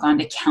people, have gone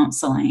to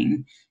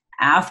counseling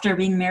after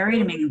being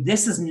married. I mean,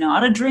 this is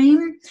not a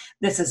dream.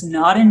 This is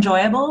not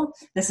enjoyable.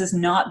 This is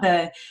not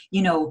the,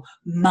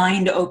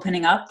 mind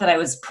opening up that I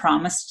was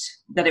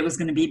promised that it was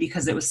going to be,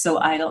 because it was so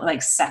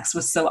like sex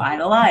was so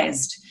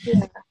idolized.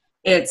 Yeah.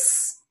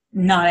 It's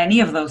not any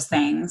of those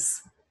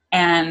things.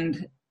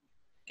 And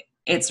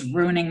it's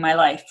ruining my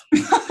life.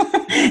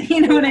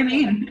 You know what I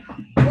mean?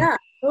 Yeah.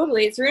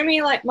 Totally. It's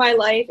ruining like my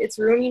life. It's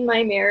ruining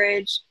my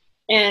marriage,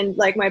 and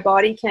like my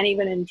body can't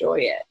even enjoy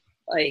it.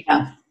 Like,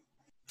 yeah.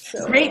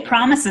 So. Great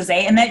promises,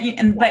 eh?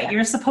 But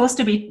you're supposed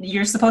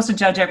to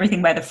judge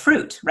everything by the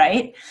fruit,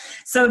 right?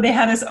 So they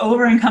have this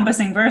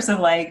over-encompassing verse of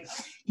like,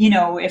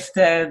 if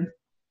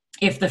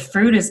the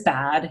fruit is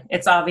bad,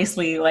 it's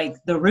obviously like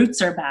the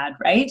roots are bad,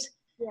 right?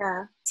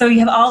 Yeah. So you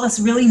have all this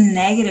really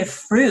negative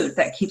fruit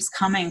that keeps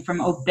coming from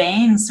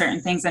obeying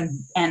certain things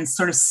and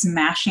sort of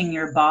smashing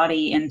your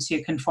body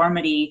into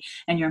conformity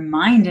and your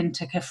mind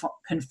into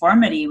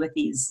conformity with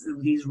these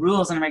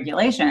rules and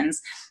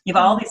regulations. You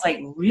have all these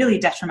like really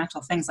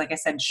detrimental things, like I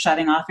said,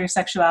 shutting off your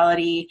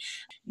sexuality,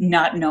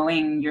 not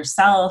knowing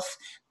yourself,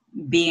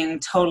 being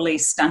totally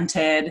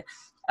stunted,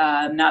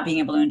 not being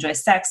able to enjoy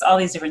sex, all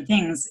these different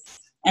things.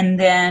 And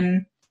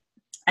then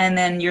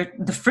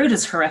the fruit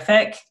is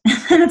horrific.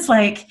 And it's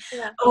like,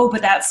 oh,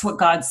 but that's what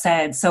God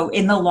said. So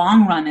in the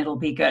long run, it'll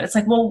be good. It's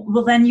like, well,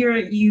 then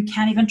you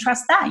can't even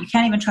trust that. You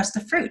can't even trust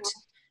the fruit.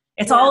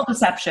 It's all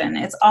deception.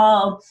 It's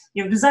all,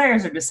 your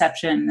desires are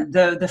deception.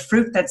 The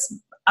fruit that's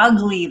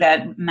ugly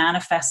that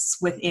manifests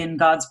within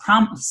God's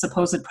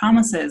supposed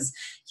promises,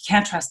 you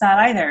can't trust that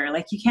either.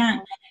 Like you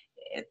can't,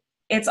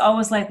 it's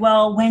always like,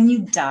 well, when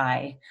you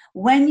die,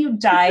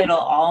 it'll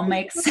all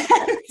make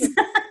sense.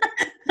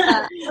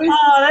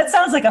 Oh, that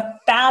sounds like a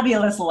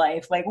fabulous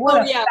life. Like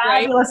what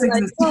fabulous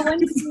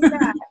existence.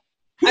 Like,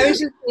 I was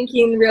just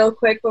thinking real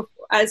quick before,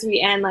 as we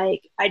end,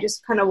 like, I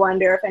just kind of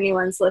wonder if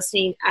anyone's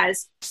listening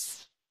as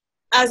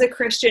a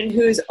Christian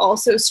who's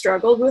also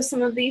struggled with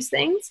some of these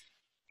things.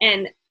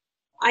 And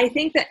I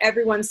think that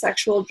everyone's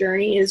sexual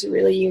journey is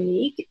really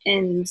unique.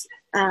 And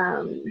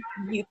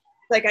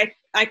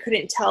I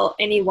couldn't tell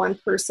any one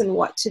person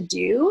what to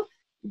do.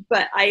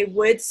 But I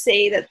would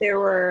say that there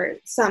were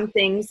some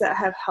things that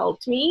have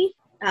helped me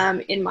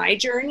in my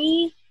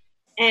journey.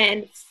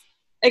 And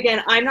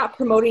again, I'm not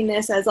promoting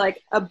this as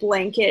like a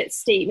blanket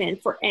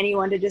statement for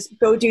anyone to just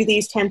go do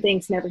these 10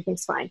 things and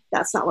everything's fine.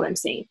 That's not what I'm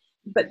saying.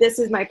 But this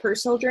is my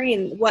personal journey.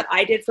 And what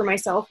I did for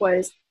myself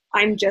was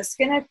I'm just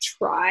going to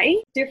try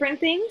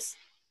different things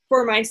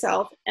for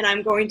myself. And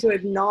I'm going to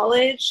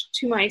acknowledge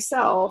to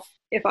myself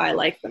if I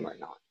like them or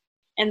not.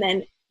 And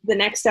then the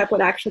next step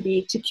would actually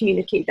be to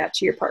communicate that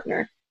to your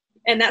partner.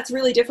 And that's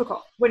really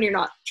difficult when you're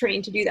not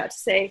trained to do that, to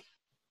say,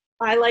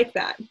 I like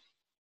that.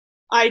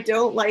 I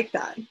don't like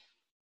that.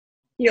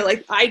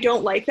 Like, I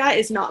don't like that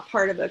is not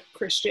part of a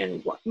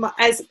Christian,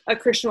 as a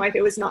Christian wife,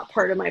 it was not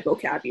part of my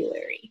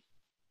vocabulary.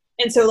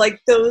 And so like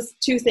those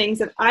two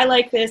things of I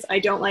like this, I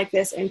don't like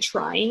this, and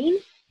trying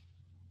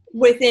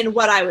within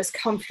what I was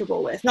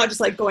comfortable with, not just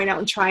like going out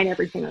and trying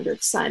everything under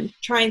the sun,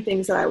 trying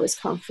things that I was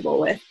comfortable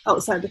with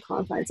outside the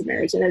confines of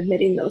marriage and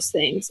admitting those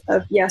things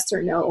of yes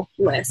or no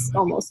lists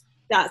almost.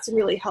 That's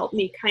really helped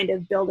me kind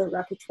of build a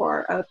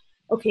repertoire of,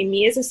 okay,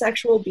 me as a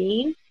sexual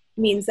being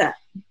means that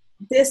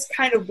this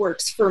kind of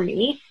works for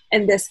me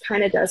and this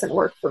kind of doesn't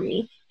work for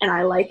me. And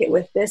I like it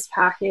with this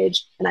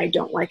package and I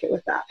don't like it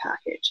with that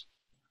package.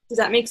 Does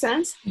that make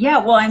sense? Yeah,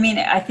 well, I mean,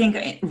 I think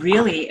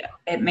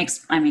it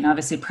makes,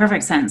 obviously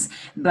perfect sense,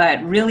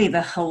 but really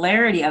the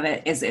hilarity of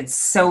it is it's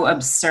so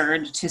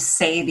absurd to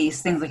say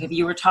these things. Like if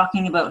you were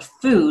talking about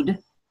food,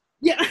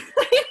 yeah,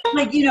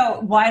 like,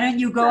 why don't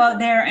you go out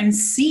there and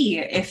see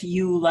if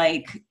you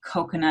like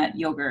coconut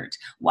yogurt?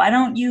 Why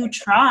don't you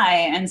try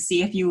and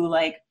see if you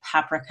like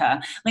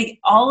paprika? Like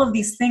all of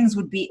these things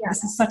would be,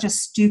 this is such a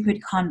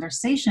stupid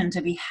conversation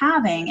to be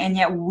having. And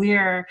yet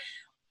we're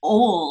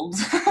old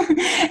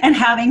and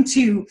having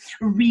to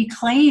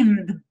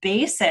reclaim the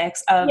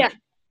basics of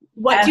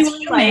what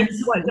do I like,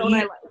 what don't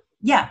I like?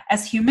 Yeah,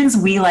 as humans,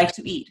 we like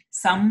to eat.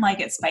 Some like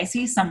it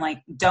spicy, some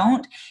like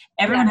don't.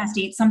 Everyone has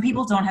to eat. Some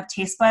people don't have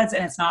taste buds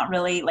and it's not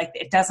really like,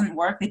 it doesn't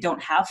work. They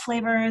don't have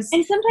flavors.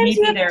 And sometimes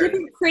you have a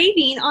different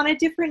craving on a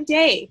different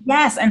day.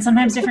 Yes, and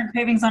sometimes different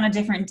cravings on a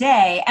different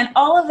day. And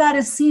all of that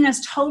is seen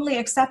as totally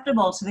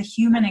acceptable to the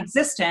human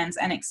existence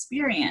and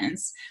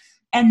experience.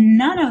 And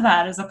none of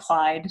that is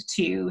applied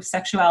to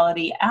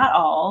sexuality at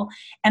all.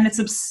 And it's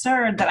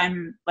absurd that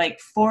I'm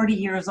like 40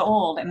 years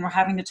old and we're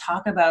having to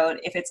talk about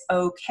if it's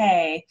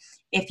okay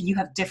if you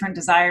have different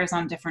desires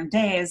on different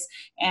days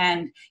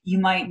and you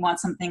might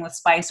want something with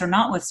spice or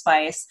not with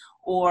spice,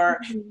 or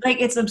like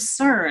it's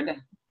absurd.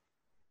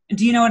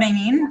 Do you know what I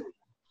mean?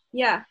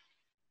 Yeah.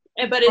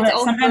 But it's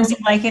also, sometimes you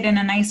like it in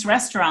a nice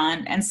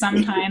restaurant and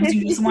sometimes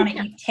you just want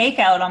to eat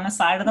takeout on the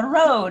side of the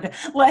road.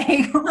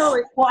 Like,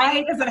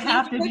 why does it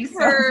have to be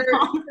so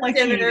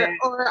complicated?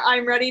 Or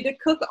I'm ready to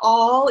cook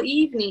all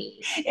evening.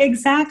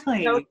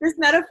 Exactly. This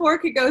metaphor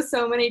could go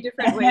so many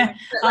different ways.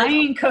 I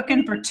ain't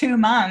cooking for 2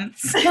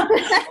 months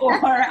or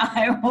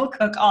I will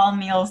cook all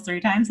meals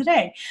 3 times a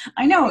day.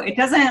 I know it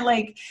doesn't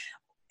like,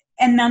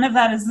 and none of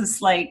that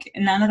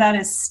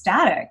is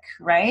static,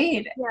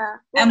 right? Yeah.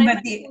 Well,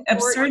 but the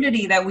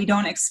absurdity that we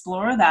don't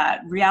explore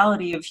that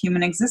reality of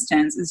human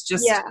existence is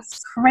just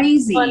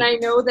crazy. Well, and I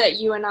know that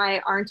you and I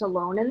aren't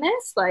alone in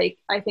this. Like,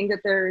 I think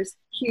that there's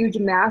huge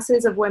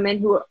masses of women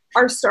who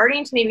are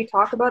starting to maybe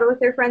talk about it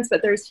with their friends,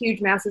 but there's huge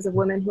masses of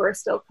women who are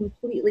still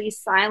completely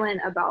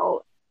silent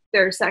about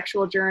their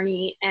sexual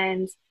journey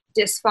and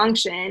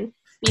dysfunction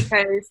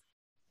because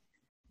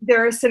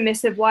they're a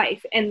submissive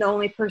wife and the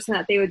only person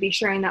that they would be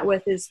sharing that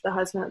with is the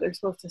husband that they're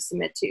supposed to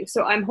submit to.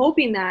 So I'm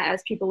hoping that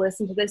as people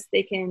listen to this,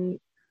 they can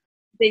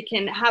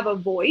have a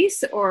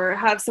voice or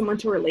have someone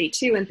to relate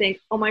to and think,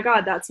 oh my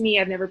God, that's me.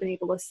 I've never been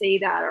able to say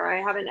that, or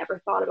I haven't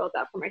ever thought about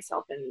that for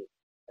myself,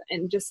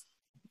 and just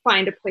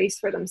find a place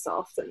for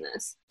themselves in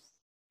this.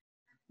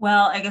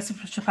 Well, I guess we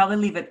should probably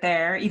leave it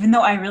there, even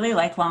though I really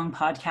like long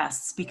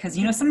podcasts because,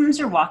 sometimes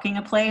you're walking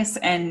a place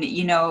and,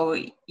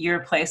 your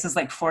place is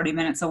like 40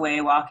 minutes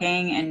away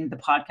walking and the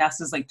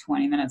podcast is like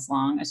 20 minutes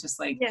long. It's just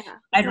like,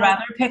 I'd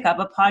rather pick up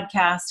a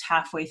podcast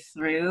halfway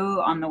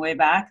through on the way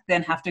back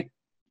than have to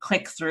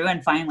click through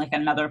and find like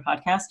another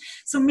podcast.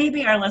 So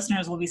maybe our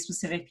listeners will be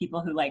specific people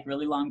who like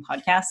really long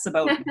podcasts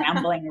about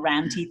rambling,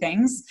 ranty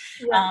things.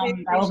 That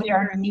will be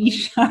our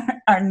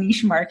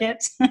niche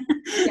market.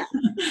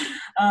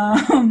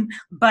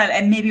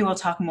 And maybe we'll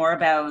talk more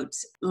about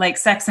like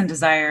sex and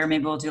desire.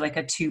 Maybe we'll do like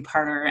a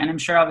 2-parter, and I'm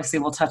sure obviously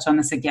we'll touch on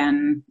this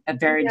again at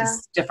very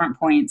different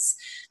points.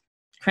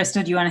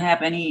 Krista, do you want to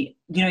have any,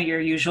 your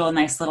usual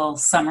nice little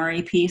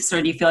summary piece,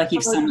 or do you feel like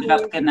you've summed it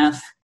up good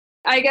enough?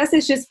 I guess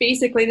it's just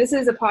basically, this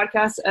is a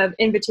podcast of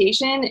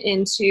invitation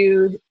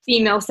into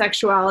female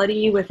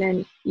sexuality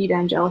within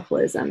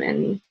evangelicalism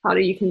and how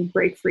you can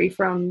break free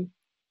from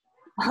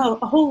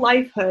a whole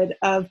lifehood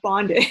of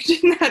bondage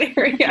in that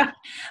area.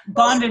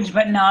 Bondage,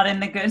 but not in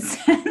the good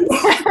sense.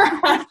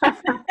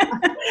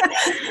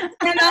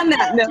 And on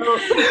that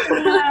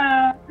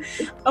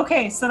note.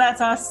 Okay, so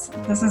that's us.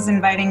 This is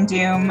Inviting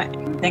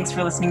Doom. Thanks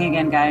for listening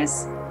again,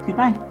 guys.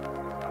 Goodbye.